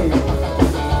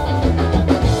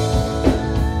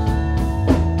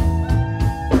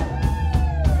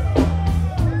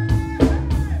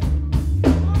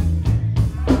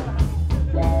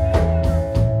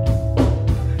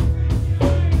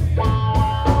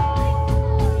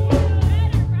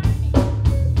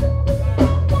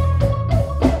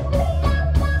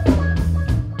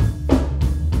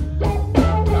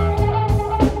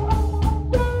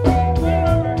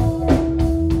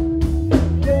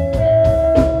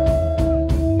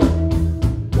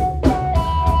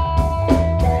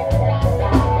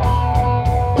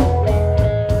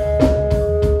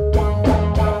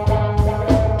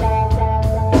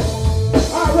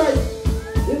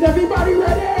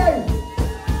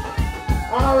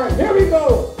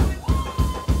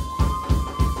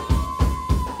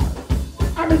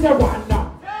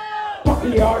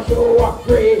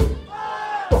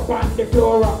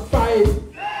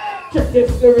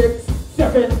 Lyrics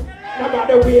 7, no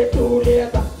matter way too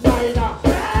late, 9. You know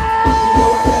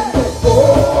I can say, oh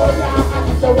yeah, I'm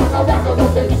so wanna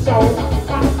Ragamuffin sound.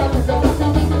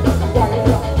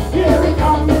 Here we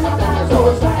come in a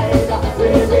dancehall style.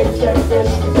 Baby, check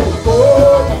this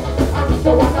boy. I'm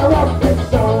so wanna Ragamuffin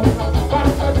sound.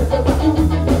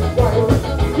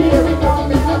 Here we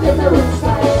come in a different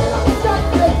style.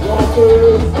 That's it,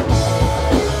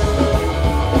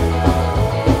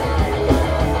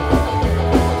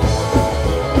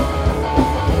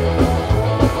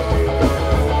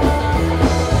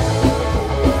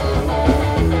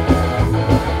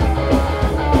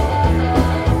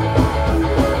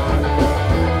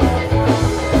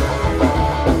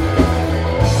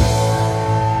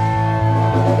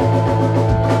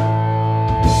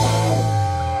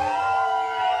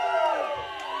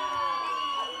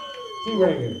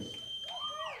 T-Rangers.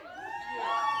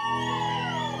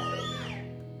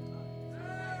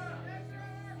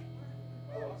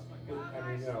 I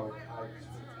mean, no,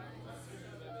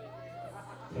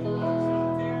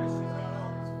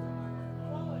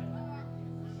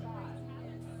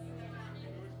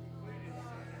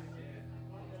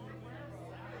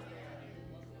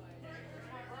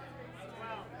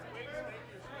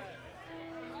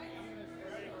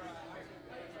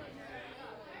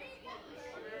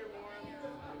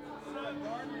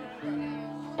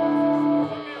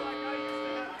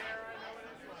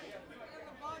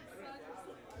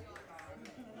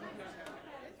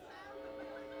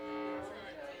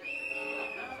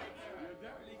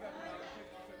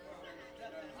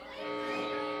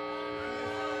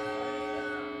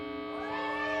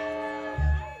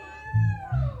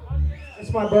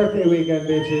 It's my birthday weekend,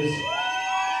 bitches.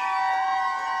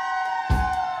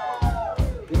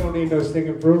 You don't need no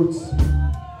stinking fruits.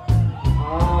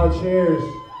 Oh, cheers.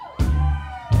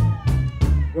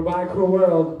 Goodbye, cruel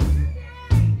world.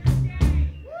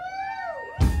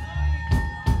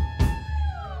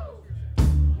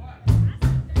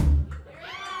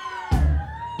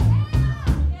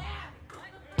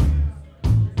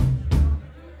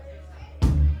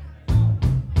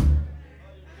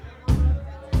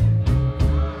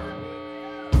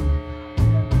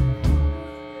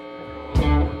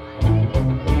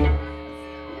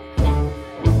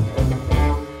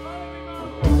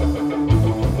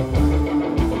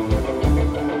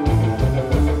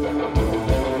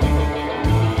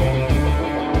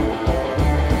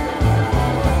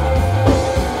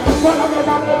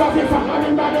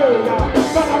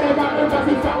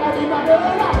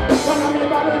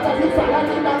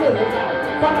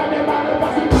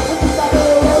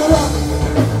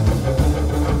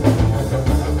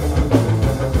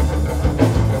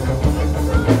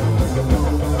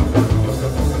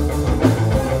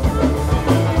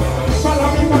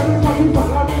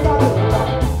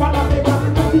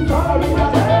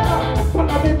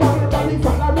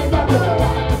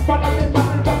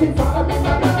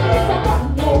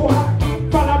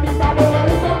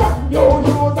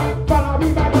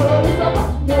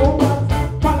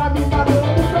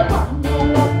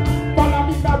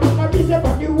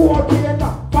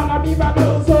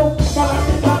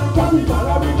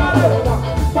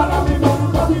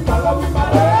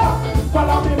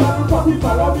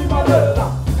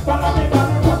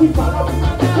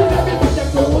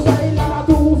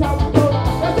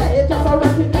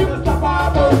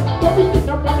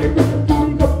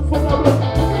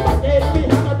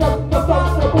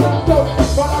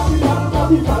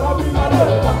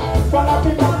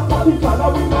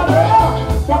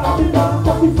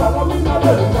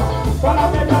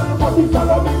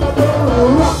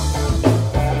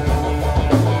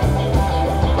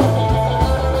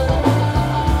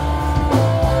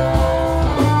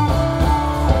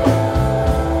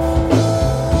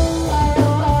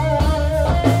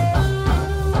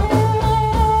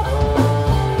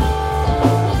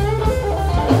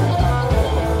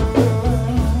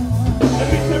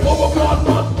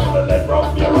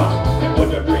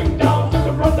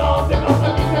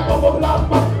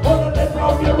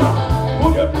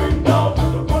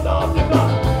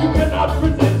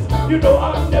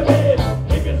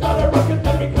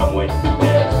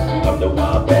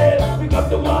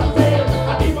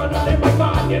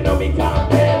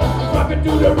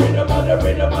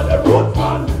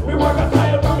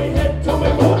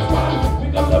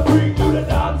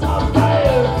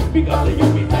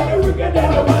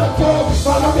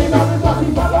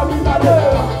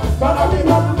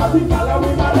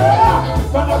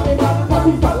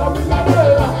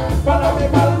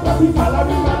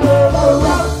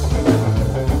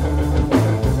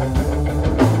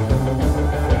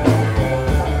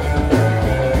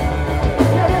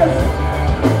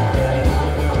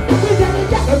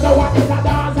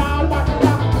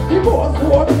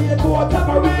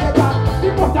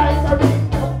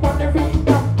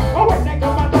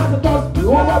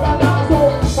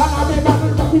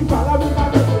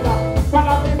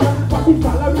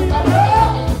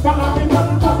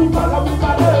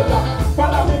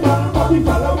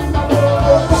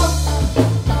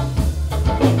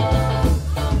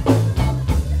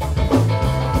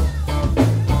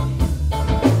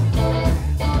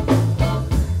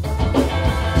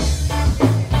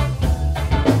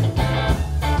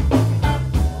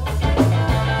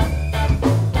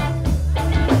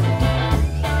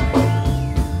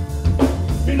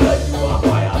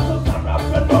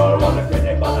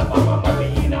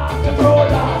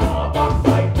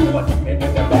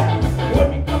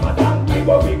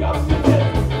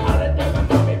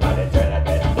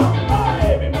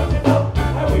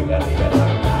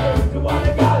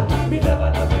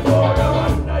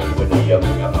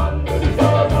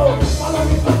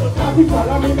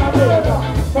 Folla Me Model.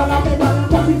 Folla Me Model,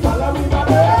 pussy, Folla Me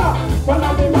Model. Folla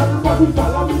Me Model, pussy,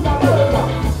 Folla Me Model.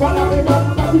 Folla Me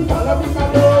Model, pussy, Folla Me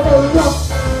Model.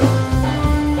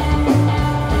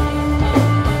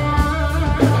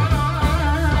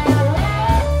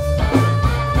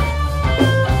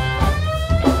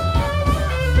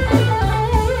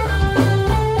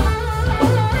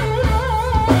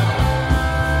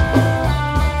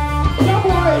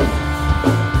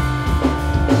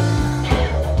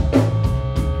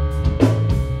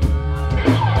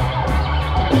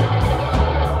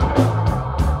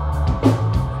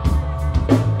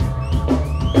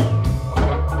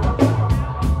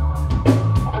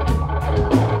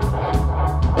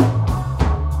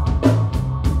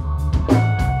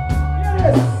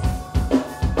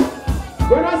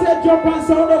 Jump and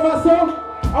sound over song.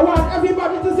 I want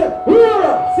everybody to say,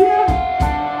 "Hurrah!" See it?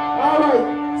 Alright.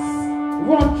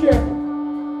 One check.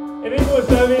 In English,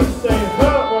 that means saying,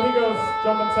 "Huh," when he goes,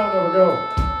 jump and sound over, go.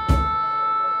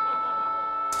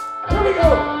 Here we go.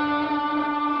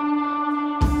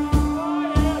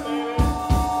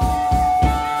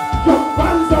 Jump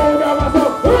and sound over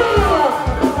song. Hurrah!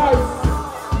 Nice.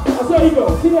 That's how you go.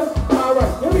 See it?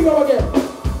 Alright. Here we go again.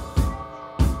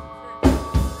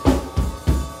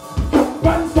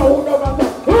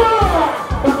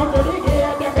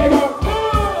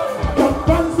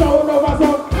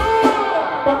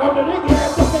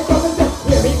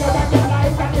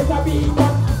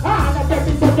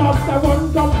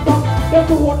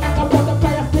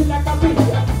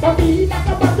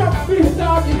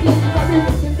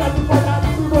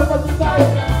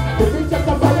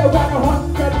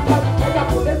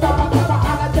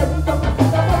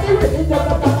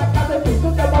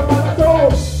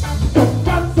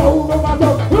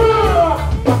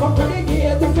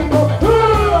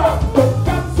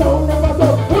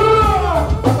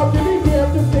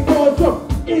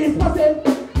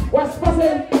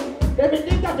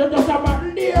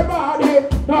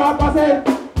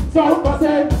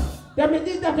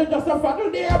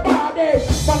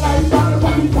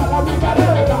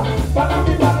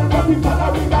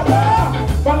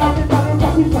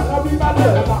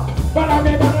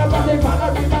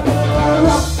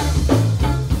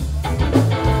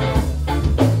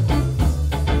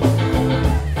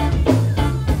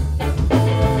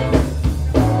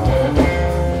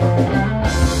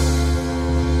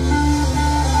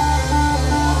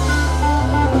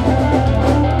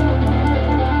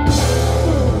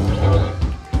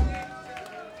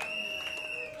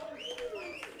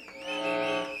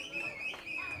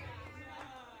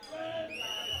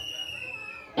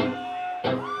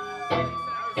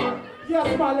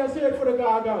 Yes, man, let's hear it for the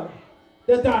Gorgon.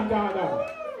 The Dan Gorgon.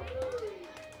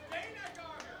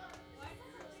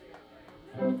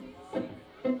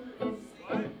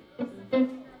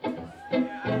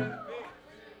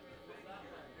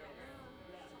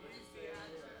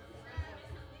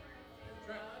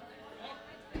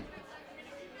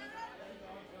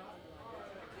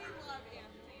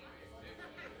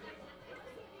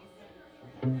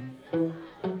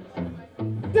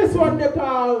 This one they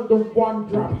call the one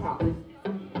drop hop.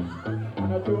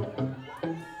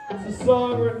 It's a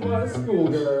song written by a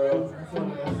schoolgirl.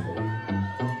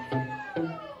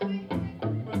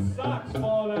 With socks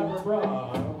falling out of her bra.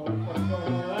 I don't know what's going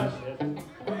on with that shit.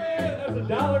 Hey, that's a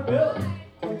 $1 bill.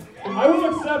 I will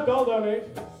accept all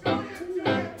donations.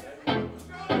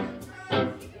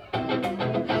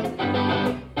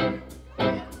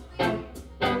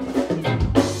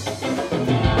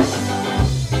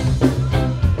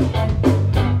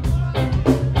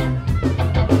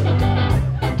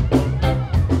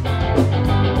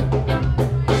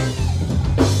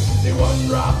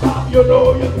 You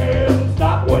know you can't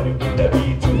stop when you feel the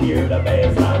beat, you hear the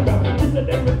bass line drop. Listen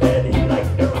to every bed, he likes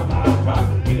the rock and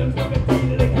drop. He can fucking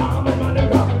feel the calm and man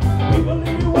and drop. People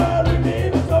live you well, we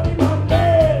live in sunny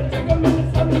Monday. Take a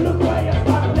minute, son, and look where you're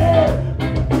standing. We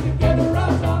can put together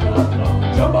us on the floor.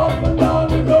 Jump up and down,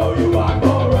 you know you are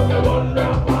more of the one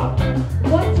drop hop.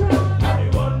 One drop. Happy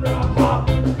one drop hop.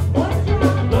 One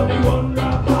drop. Lovely one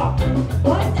drop hop.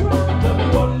 One drop. Lovely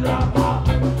one drop hop.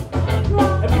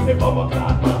 If you say bummer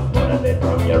clap,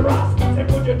 from your ass, say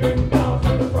put your drink down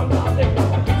to the front of the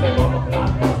cup. Say mama clap,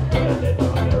 put a lid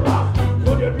on your ass.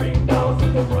 Put your drink down to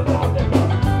the front of the cup.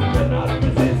 You cannot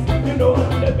resist, you know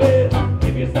I'm the best.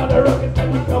 If you start a rocket,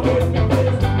 then you come with me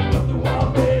place. Pick up the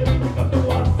wall fail, pick up the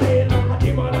wall sail. A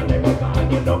demon and then we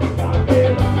can't, you know we can't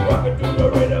fail. Rock it to the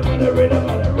rhythm and the rhythm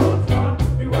of the roots,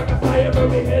 man. We work a fire from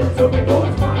we head so we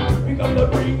don't man. We come to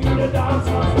bring you the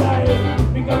dancehall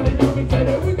style. We come to do me tell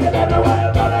you we get out a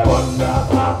while, but I wonder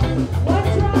pop.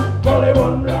 Bully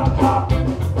one drop hop.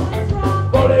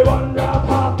 Bully one drop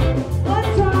hop.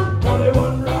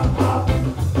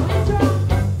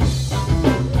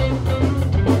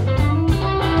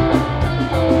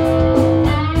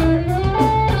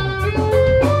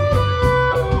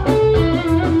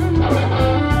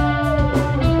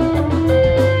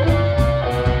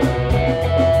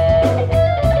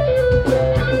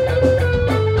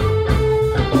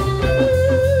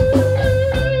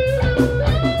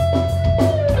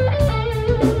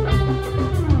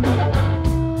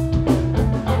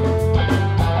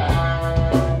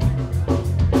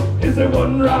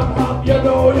 one rap hop, you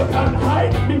know you can't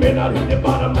hide. Me may not hit the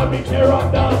bottom, but me tear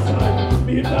up the side.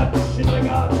 Me hit that shit like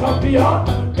a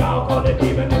champion. Can't call it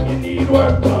even if you need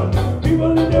work done.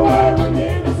 People in the world, we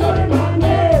name is Sunny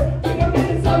Monday. Take a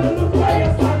minute, son, and look where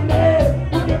you're standing.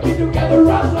 Put your feet together,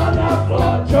 rush on that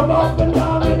floor. Jump up and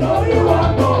down, you know you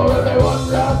want more. Only one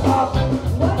rap hop.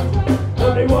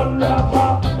 Only one rap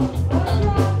hop.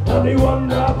 Only one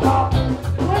rap hop.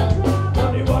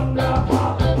 Only one rap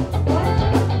hop.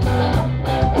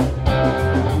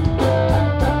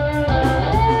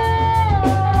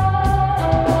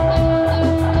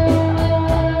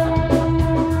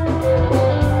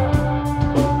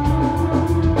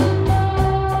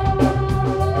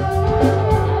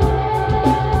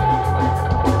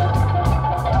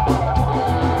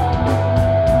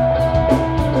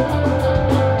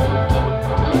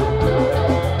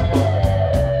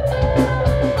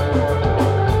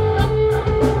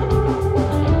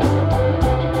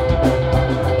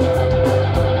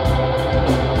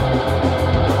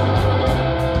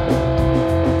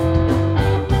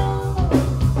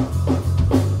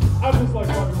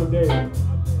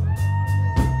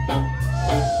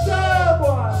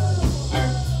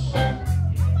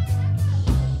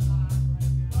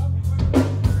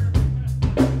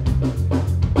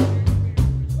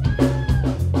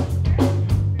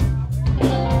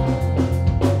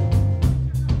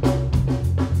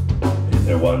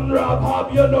 One rap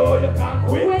hop, you know you can't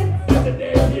quit. That's the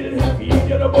day he'll have you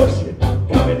the bullshit.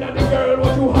 Coming at the girl,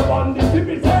 what you have on this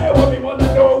tippy say. What me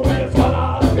wanna know, we just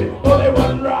wanna spit. Only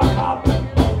one rap hop.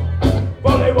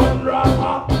 Only one rap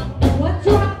hop. One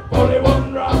drop, Only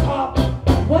one rap hop.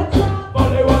 one drop,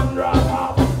 Only one rap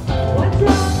hop. one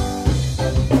drop.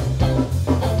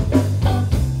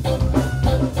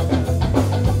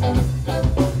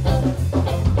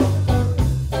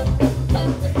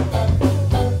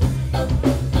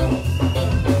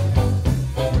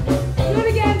 Do it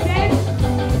again, bitch.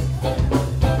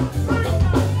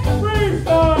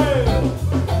 Freestyle.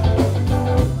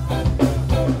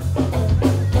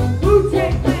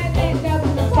 Wu-Tang Clan ain't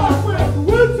nothing to fuck with.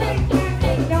 Wu-Tang Clan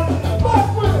ain't nothing to fuck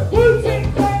with. Wu-Tang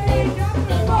Clan ain't nothing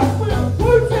to fuck with.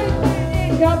 Wu-Tang Clan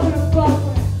ain't nothing to fuck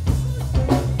with.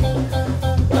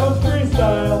 That was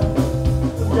freestyle. It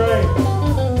was great.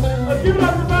 Let's give it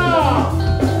up for Val.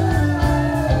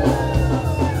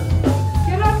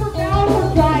 Get up for Val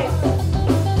or Diet.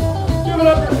 Give it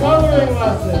up for coloring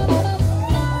lesson.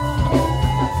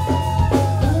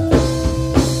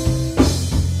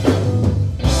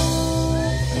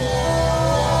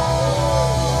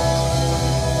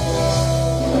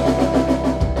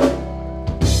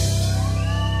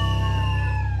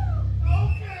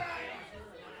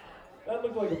 That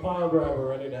looked like a pile driver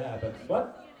ready to happen.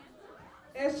 What?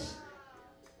 Ish.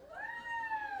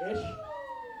 Ish.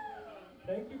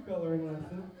 Thank you, coloring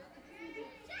lesson.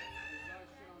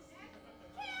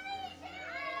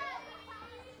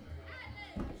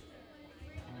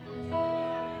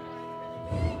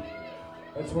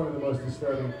 That's one of the most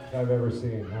disturbing I've ever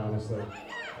seen, honestly.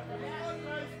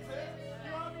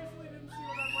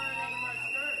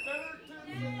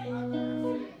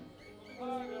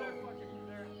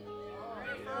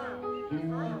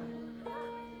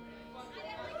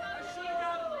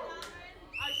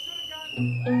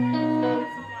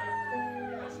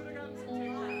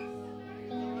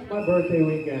 My birthday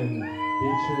weekend,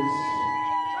 beaches.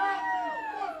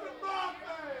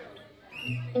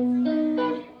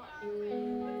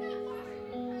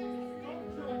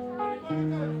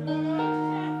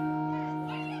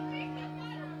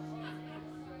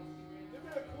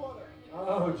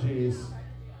 Oh, jeez.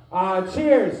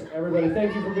 Cheers, everybody.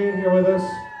 Thank you for being here with us.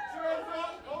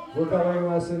 We're coloring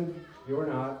lesson. You are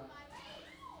not.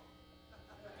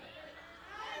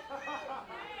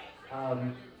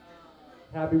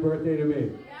 Happy birthday to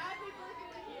me.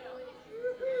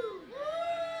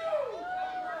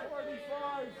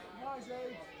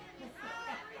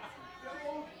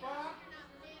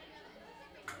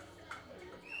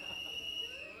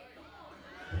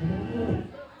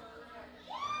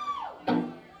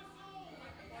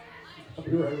 I'll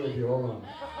be right with you. Hold on.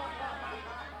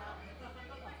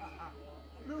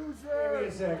 Give me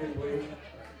a second, please.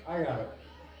 I got it.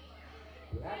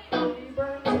 Black coffee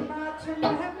burns in my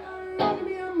tonight.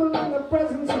 Be humble in the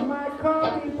presence of my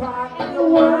coffee pot. And the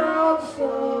world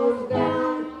slows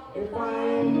down if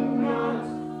I'm not.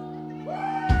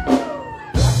 Black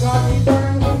coffee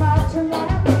burns in my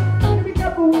tonight. Be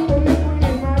careful with the liquid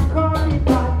in my coffee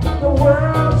pot. The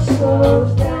world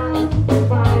slows down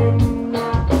if I'm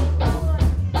not.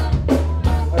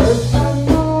 Earth, sun,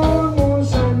 moon,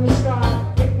 sun,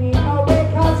 sky. Pick me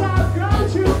away 'cause I've gone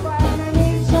too far and I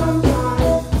need some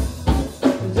time.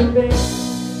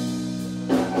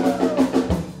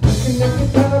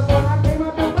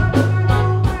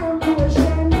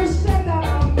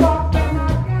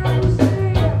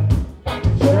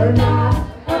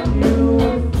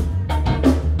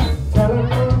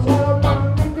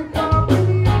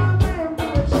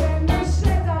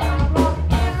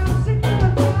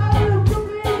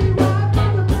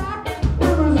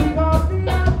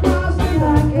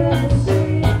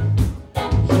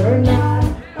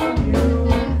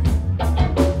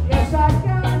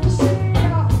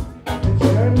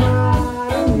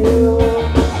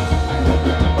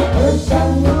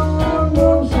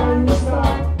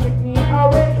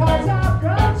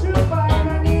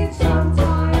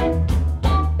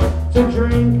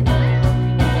 drink.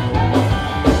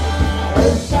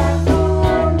 First I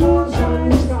know moon's on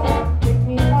the star. Pick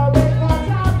me up because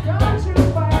I've got to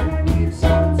fight. I need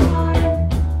some time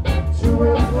to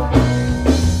reflect.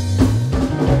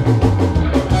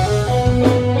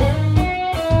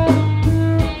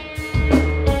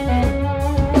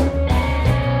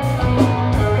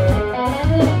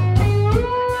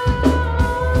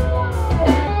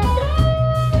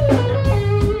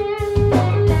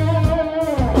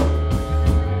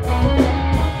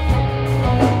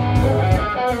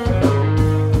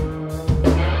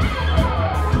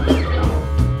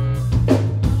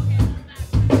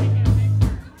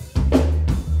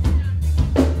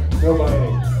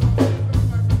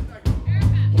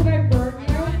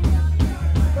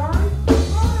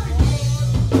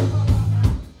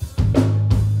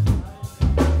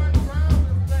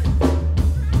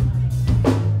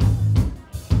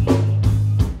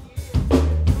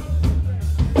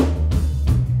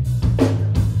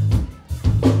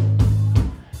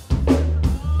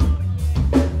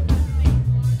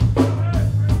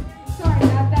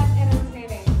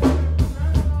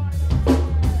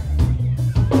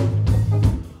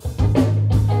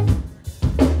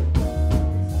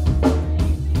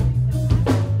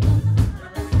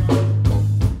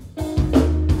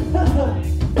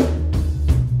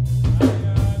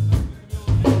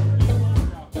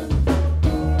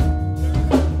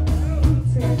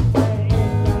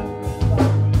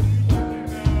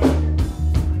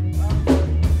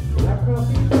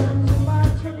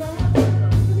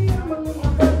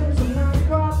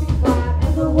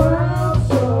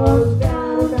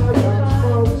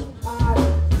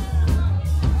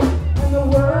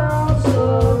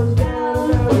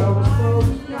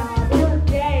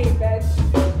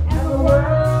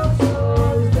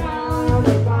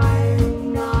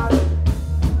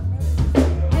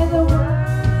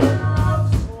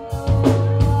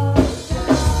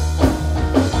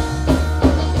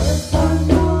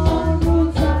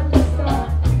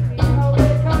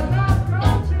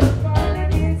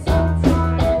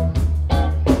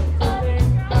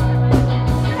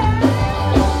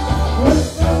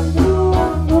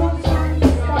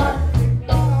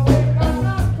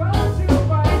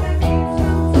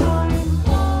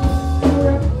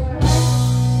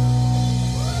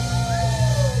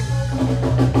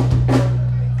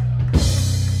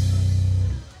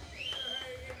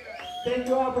 Thank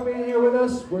you all for being here with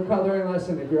us. We're coloring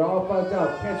lesson. If you're all fucked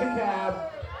up, catch a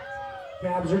cab.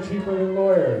 Cabs are cheaper than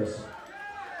lawyers.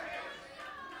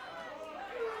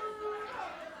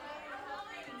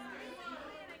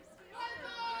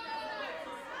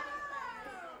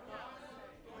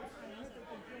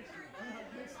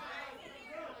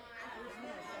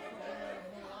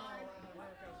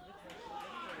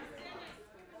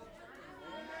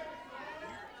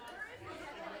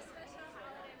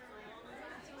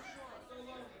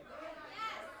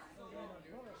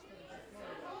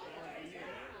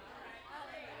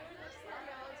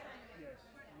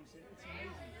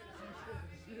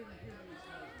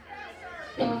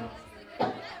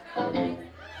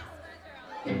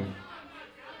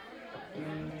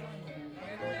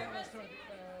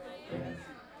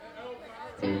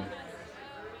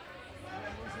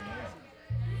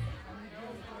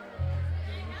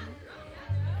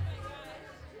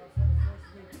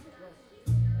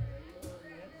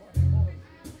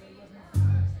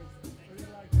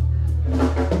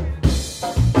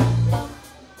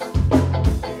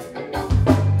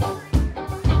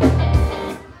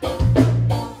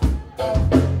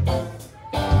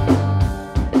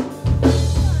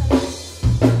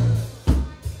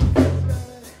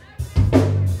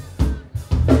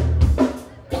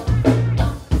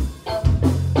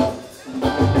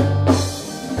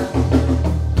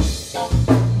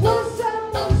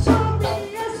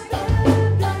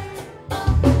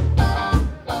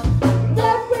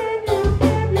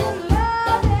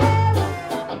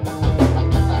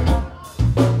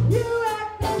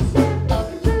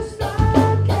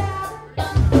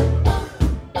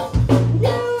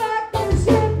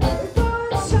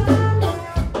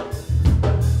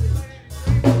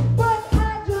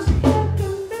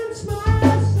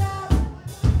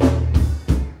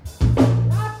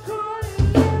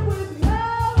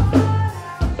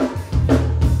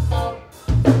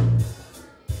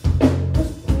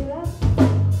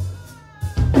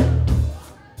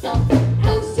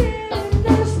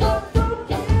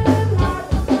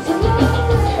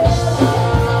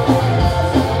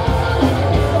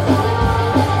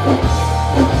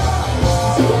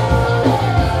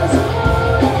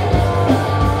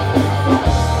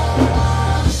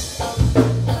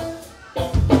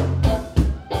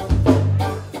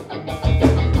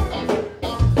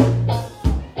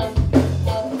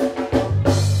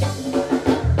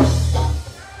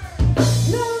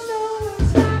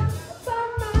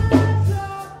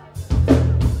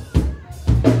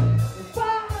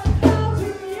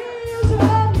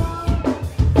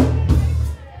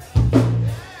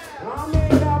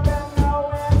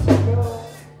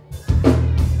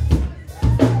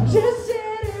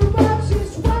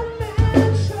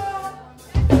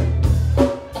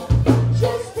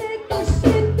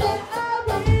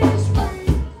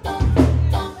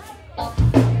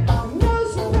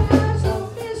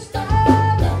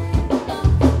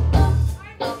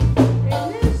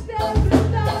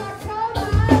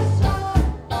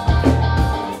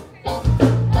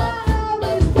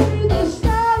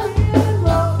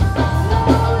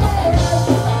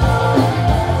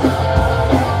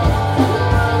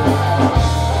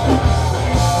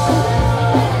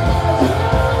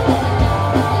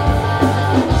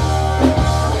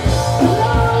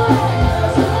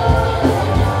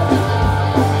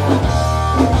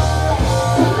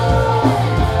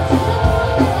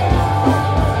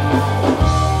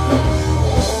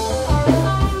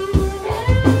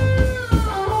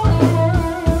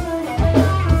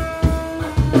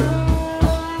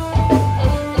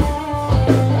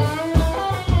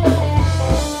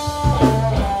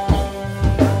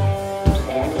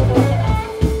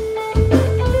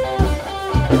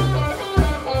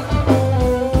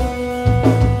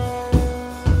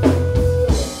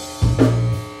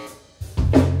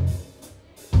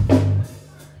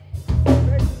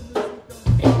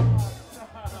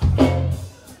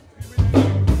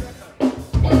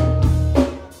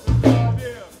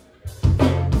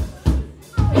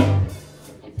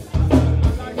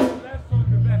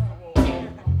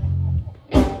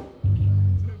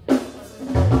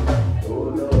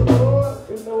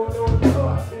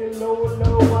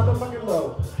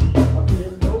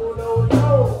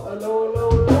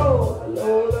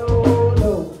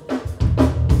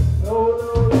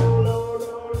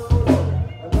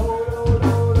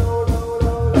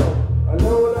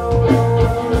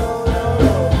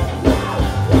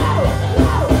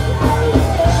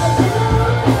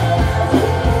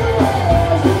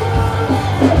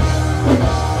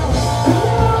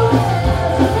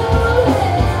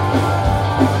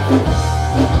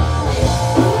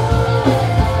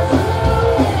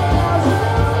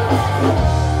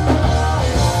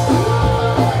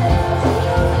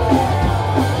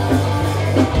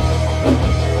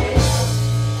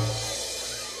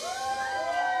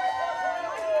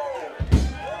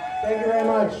 Thank you very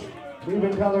much. We've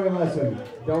been coloring lesson.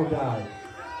 Don't die.